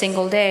in a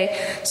single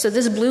day. So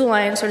this blue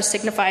line sort of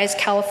signifies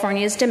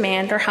California's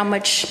demand, or how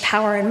much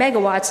power in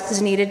megawatts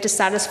is needed to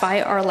satisfy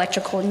our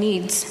electrical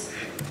needs.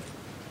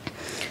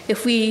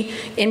 If we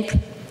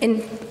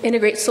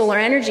integrate solar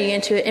energy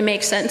into it, it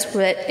makes sense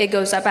that it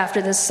goes up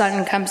after the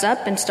sun comes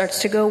up and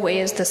starts to go away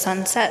as the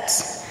sun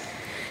sets.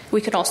 We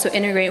could also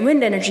integrate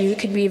wind energy. It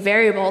could be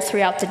variable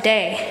throughout the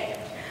day.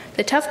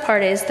 The tough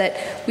part is that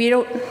we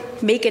don't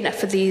make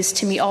enough of these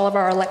to meet all of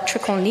our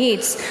electrical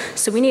needs,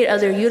 so we need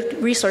other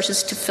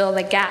resources to fill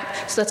the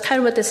gap. So that's kind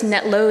of what this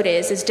net load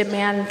is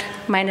demand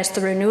minus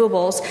the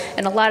renewables,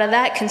 and a lot of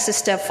that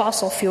consists of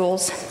fossil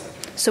fuels.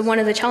 So one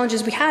of the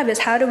challenges we have is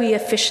how do we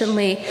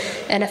efficiently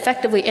and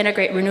effectively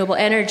integrate renewable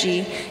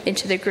energy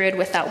into the grid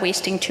without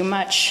wasting too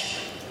much?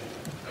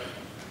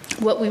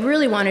 What we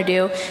really want to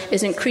do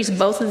is increase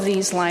both of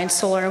these lines,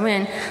 solar and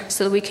wind,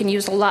 so that we can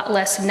use a lot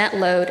less net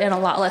load and a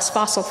lot less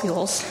fossil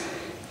fuels.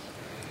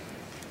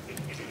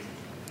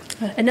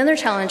 Another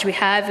challenge we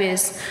have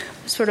is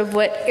sort of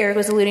what Eric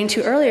was alluding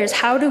to earlier, is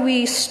how do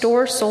we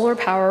store solar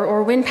power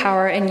or wind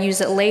power and use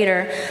it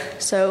later?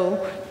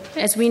 So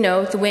as we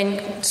know,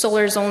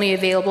 solar is only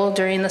available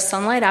during the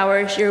sunlight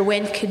hours. Your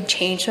wind could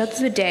change throughout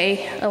the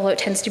day, although it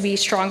tends to be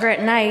stronger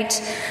at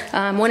night.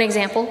 One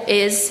example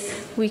is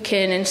we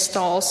can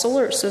install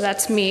solar. So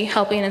that's me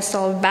helping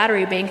install a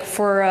battery bank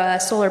for a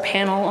solar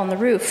panel on the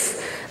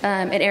roof.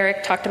 And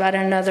Eric talked about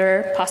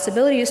another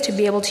possibility is to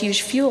be able to use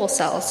fuel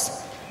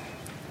cells.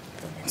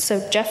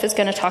 So Jeff is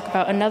going to talk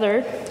about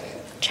another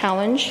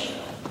challenge.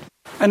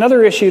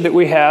 Another issue that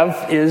we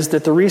have is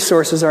that the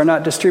resources are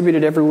not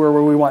distributed everywhere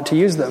where we want to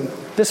use them.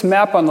 This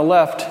map on the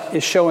left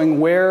is showing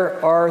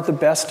where are the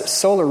best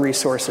solar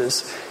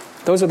resources.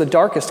 Those are the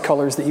darkest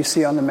colors that you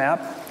see on the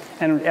map.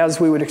 And as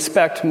we would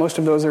expect, most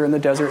of those are in the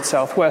desert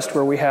southwest,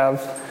 where we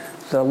have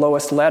the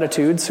lowest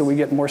latitude, so we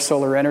get more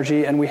solar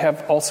energy, and we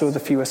have also the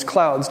fewest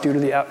clouds due to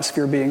the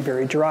atmosphere being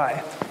very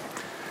dry.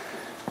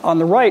 On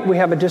the right, we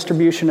have a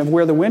distribution of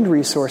where the wind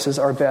resources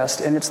are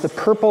best, and it's the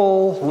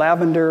purple,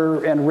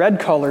 lavender, and red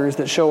colors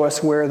that show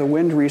us where the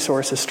wind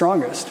resource is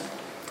strongest.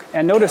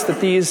 And notice that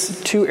these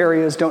two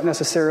areas don't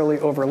necessarily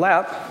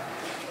overlap.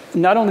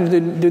 Not only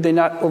do they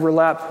not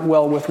overlap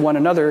well with one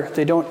another,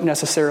 they don't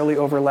necessarily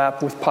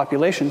overlap with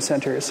population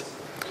centers.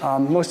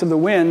 Most of the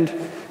wind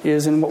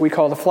is in what we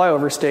call the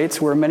flyover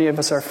states, where many of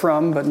us are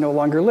from but no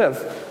longer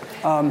live.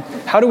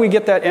 How do we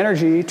get that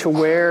energy to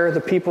where the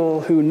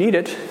people who need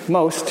it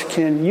most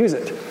can use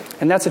it?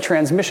 And that's a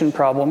transmission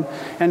problem.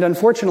 And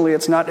unfortunately,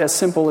 it's not as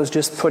simple as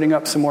just putting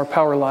up some more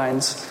power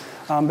lines.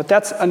 But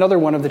that's another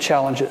one of the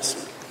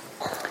challenges.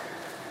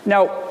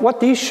 Now,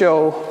 what these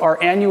show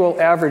are annual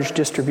average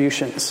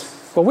distributions.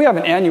 Well, we have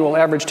an annual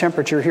average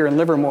temperature here in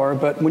Livermore,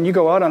 but when you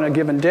go out on a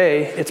given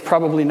day, it's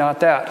probably not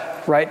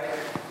that, right?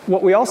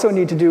 What we also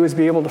need to do is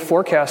be able to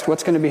forecast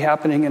what's going to be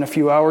happening in a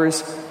few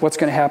hours, what's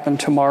going to happen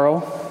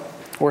tomorrow,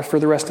 or for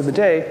the rest of the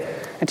day.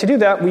 And to do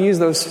that, we use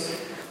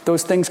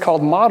those things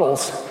called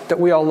models that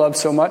we all love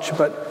so much.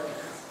 But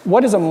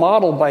what is a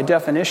model by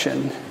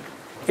definition?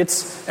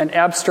 It's an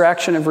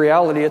abstraction of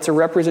reality. It's a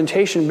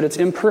representation, but it's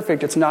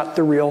imperfect. It's not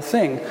the real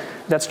thing.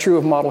 That's true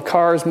of model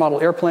cars,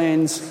 model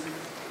airplanes.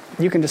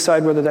 You can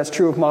decide whether that's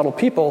true of model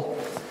people.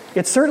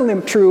 It's certainly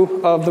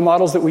true of the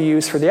models that we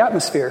use for the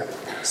atmosphere.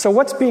 So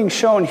what's being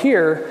shown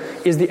here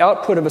is the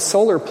output of a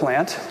solar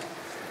plant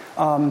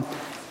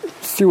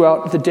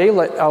throughout the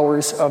daylight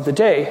hours of the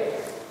day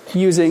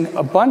using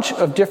a bunch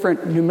of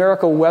different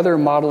numerical weather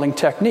modeling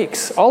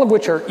techniques, all of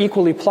which are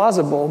equally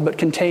plausible but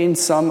contain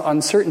some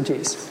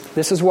uncertainties.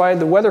 This is why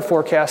the weather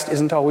forecast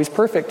isn't always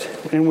perfect.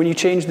 And when you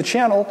change the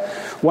channel,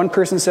 one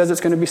person says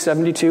it's going to be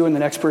 72 and the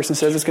next person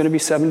says it's going to be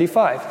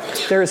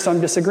 75. There is some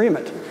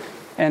disagreement.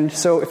 And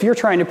so if you're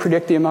trying to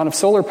predict the amount of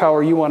solar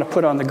power you want to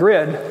put on the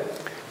grid,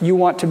 you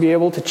want to be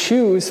able to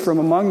choose from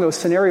among those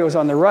scenarios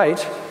on the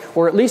right,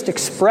 or at least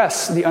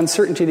express the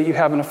uncertainty that you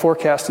have in a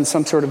forecast in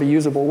some sort of a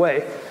usable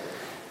way.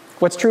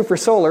 What's true for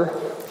solar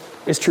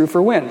is true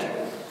for wind.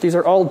 These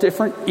are all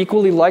different,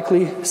 equally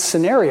likely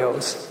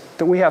scenarios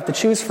that we have to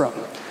choose from.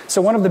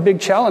 So one of the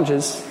big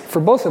challenges for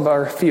both of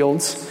our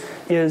fields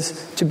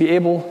is to be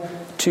able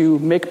to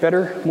make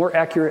better, more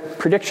accurate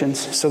predictions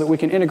so that we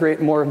can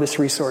integrate more of this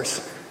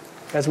resource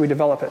as we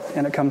develop it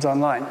and it comes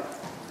online.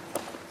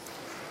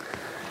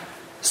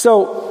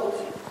 So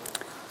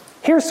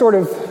here's sort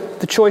of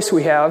the choice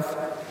we have,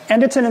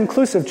 and it's an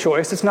inclusive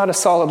choice. It's not a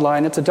solid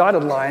line, it's a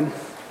dotted line.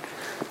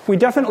 We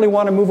definitely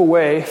want to move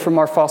away from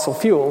our fossil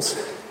fuels,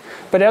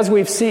 but as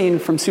we've seen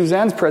from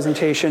Suzanne's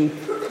presentation,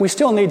 we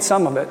still need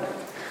some of it.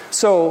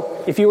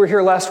 So if you were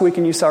here last week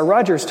and you saw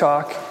Roger's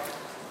talk,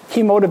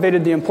 he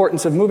motivated the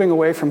importance of moving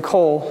away from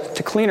coal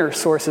to cleaner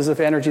sources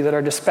of energy that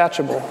are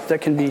dispatchable,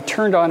 that can be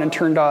turned on and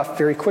turned off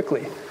very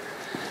quickly.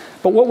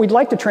 But what we'd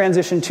like to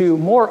transition to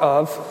more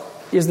of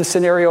is the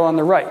scenario on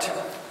the right.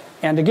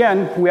 And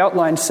again, we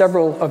outlined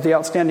several of the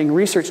outstanding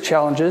research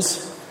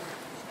challenges.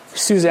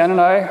 Suzanne and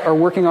I are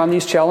working on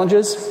these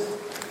challenges.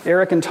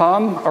 Eric and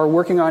Tom are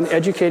working on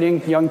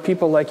educating young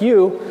people like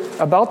you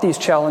about these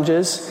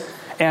challenges.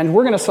 And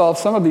we're going to solve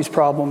some of these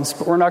problems,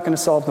 but we're not going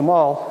to solve them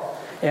all.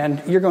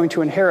 And you're going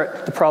to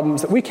inherit the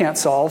problems that we can't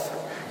solve.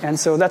 And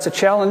so that's a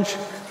challenge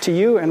to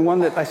you and one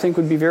that I think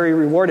would be very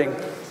rewarding.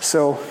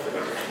 So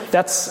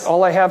that's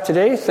all I have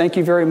today. Thank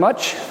you very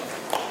much.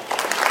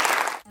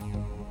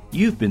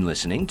 You've been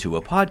listening to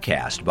a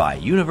podcast by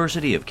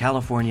University of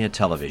California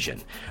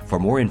Television. For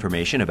more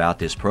information about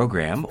this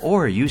program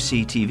or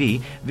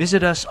UCTV,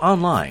 visit us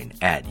online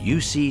at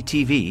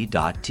uctv.tv.